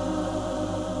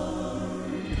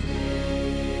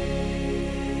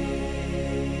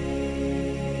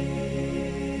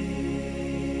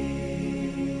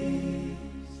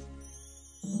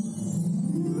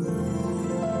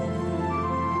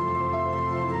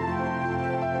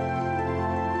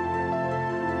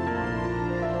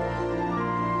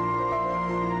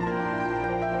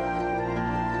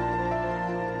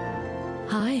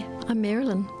Hi, I'm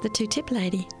Marilyn, the two-tip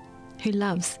lady, who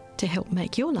loves to help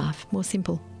make your life more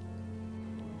simple.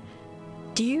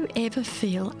 Do you ever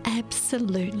feel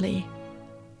absolutely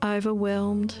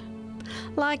overwhelmed?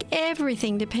 Like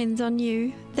everything depends on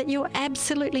you, that you're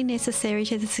absolutely necessary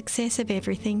to the success of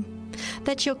everything,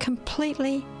 that you're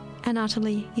completely and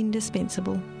utterly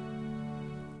indispensable?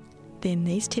 Then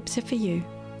these tips are for you.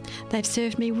 They've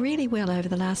served me really well over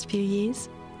the last few years.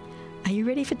 Are you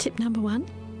ready for tip number 1?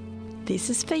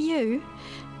 This is for you,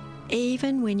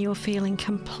 even when you're feeling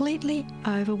completely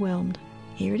overwhelmed.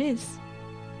 Here it is.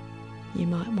 You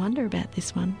might wonder about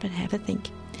this one, but have a think.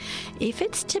 If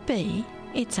it's to be,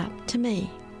 it's up to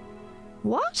me.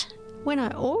 What? When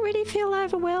I already feel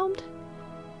overwhelmed?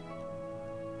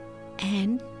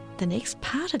 And the next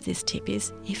part of this tip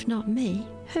is, if not me,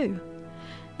 who?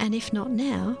 And if not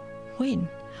now, when?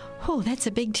 Oh, that's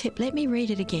a big tip. Let me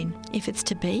read it again. If it's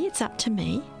to be, it's up to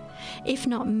me. If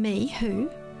not me, who?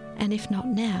 And if not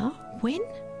now, when?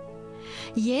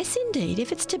 Yes, indeed,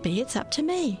 if it's to be, it's up to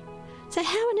me. So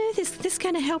how on earth is this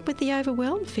going to help with the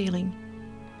overwhelmed feeling?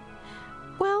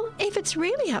 Well, if it's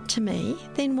really up to me,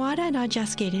 then why don't I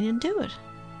just get in and do it?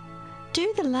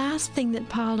 Do the last thing that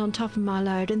piled on top of my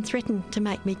load and threatened to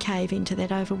make me cave into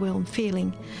that overwhelmed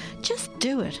feeling. Just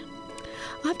do it.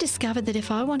 I've discovered that if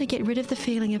I want to get rid of the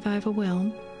feeling of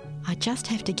overwhelm, I just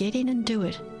have to get in and do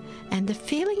it. And the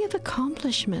feeling of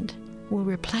accomplishment will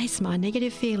replace my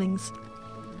negative feelings.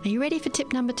 Are you ready for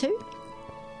tip number 2?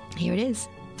 Here it is.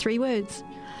 3 words.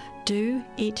 Do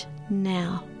it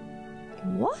now.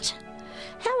 What?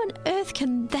 How on earth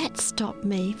can that stop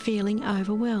me feeling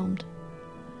overwhelmed?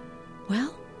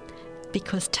 Well,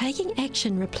 because taking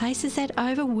action replaces that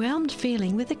overwhelmed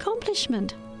feeling with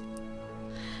accomplishment.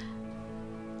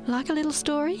 Like a little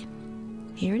story?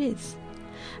 Here it is.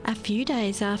 A few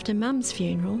days after Mum's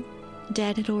funeral,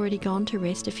 Dad had already gone to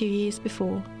rest a few years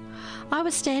before. I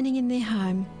was standing in their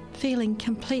home, feeling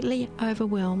completely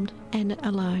overwhelmed and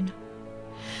alone.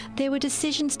 There were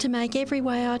decisions to make every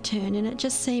way I turned, and it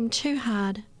just seemed too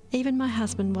hard. Even my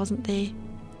husband wasn't there.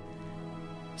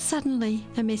 Suddenly,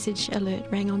 a message alert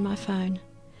rang on my phone.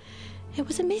 It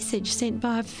was a message sent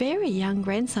by a very young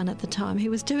grandson at the time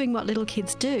who was doing what little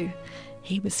kids do.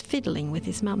 He was fiddling with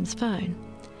his mum's phone.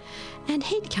 And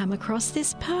he'd come across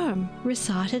this poem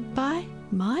recited by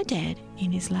my dad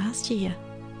in his last year.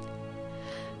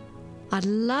 I'd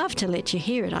love to let you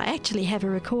hear it. I actually have a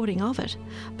recording of it,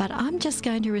 but I'm just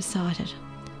going to recite it.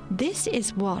 This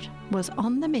is what was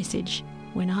on the message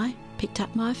when I picked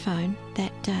up my phone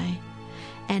that day,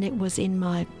 and it was in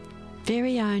my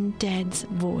very own Dad's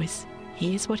voice.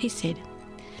 Here's what he said.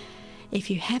 If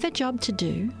you have a job to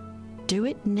do, do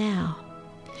it now.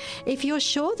 If you're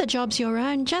sure the job's your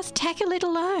own, just tackle it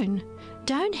alone.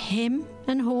 Don't hem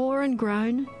and haw and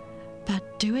groan,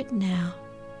 but do it now.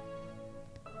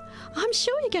 I'm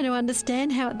sure you're going to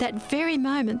understand how at that very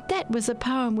moment that was a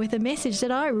poem with a message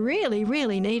that I really,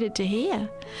 really needed to hear.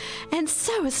 And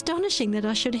so astonishing that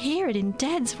I should hear it in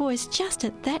Dad's voice just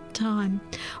at that time,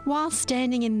 while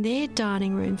standing in their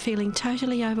dining room feeling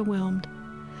totally overwhelmed.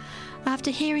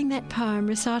 After hearing that poem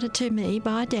recited to me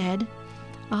by Dad,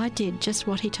 I did just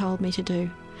what he told me to do,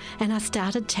 and I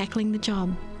started tackling the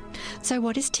job. So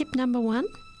what is tip number 1?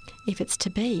 If it's to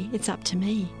be, it's up to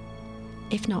me.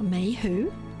 If not me,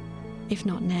 who? If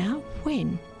not now,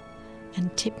 when?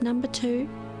 And tip number 2,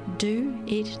 do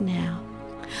it now.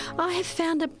 I have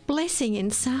found a blessing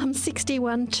in Psalm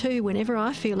 61:2 whenever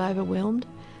I feel overwhelmed.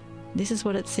 This is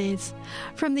what it says.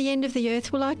 From the end of the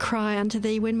earth will I cry unto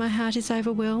thee when my heart is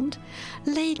overwhelmed.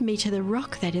 Lead me to the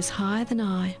rock that is higher than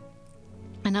I.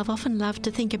 And I've often loved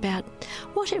to think about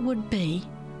what it would be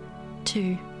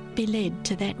to be led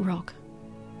to that rock.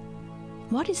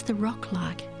 What is the rock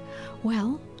like?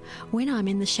 Well, when I'm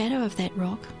in the shadow of that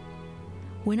rock,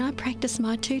 when I practice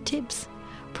my 2 tips,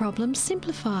 problems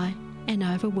simplify and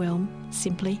overwhelm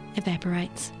simply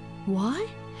evaporates. Why?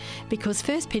 Because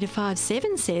 1 Peter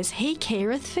 5:7 says, He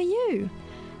careth for you.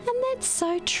 And that's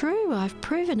so true, I've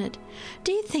proven it.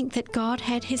 Do you think that God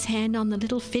had his hand on the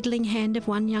little fiddling hand of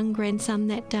one young grandson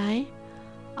that day?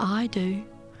 I do.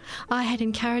 I had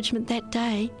encouragement that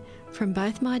day from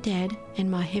both my dad and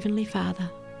my Heavenly Father.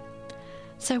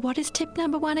 So what is tip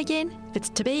number 1 again? If it's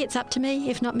to be, it's up to me.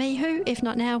 If not me, who? If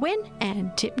not now, when?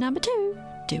 And tip number 2,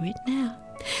 do it now.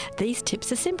 These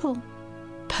tips are simple,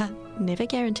 but never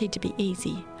guaranteed to be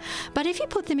easy. But if you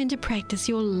put them into practice,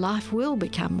 your life will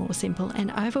become more simple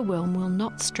and overwhelm will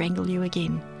not strangle you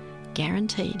again.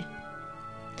 Guaranteed.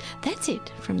 That's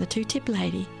it from the 2-tip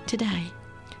lady today,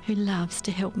 who loves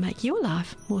to help make your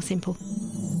life more simple.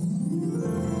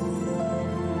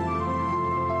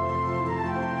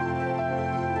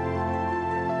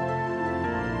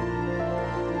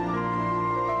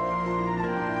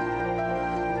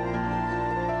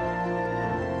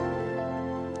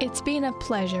 It's been a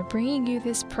pleasure bringing you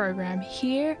this program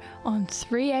here on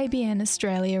 3ABN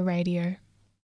Australia Radio.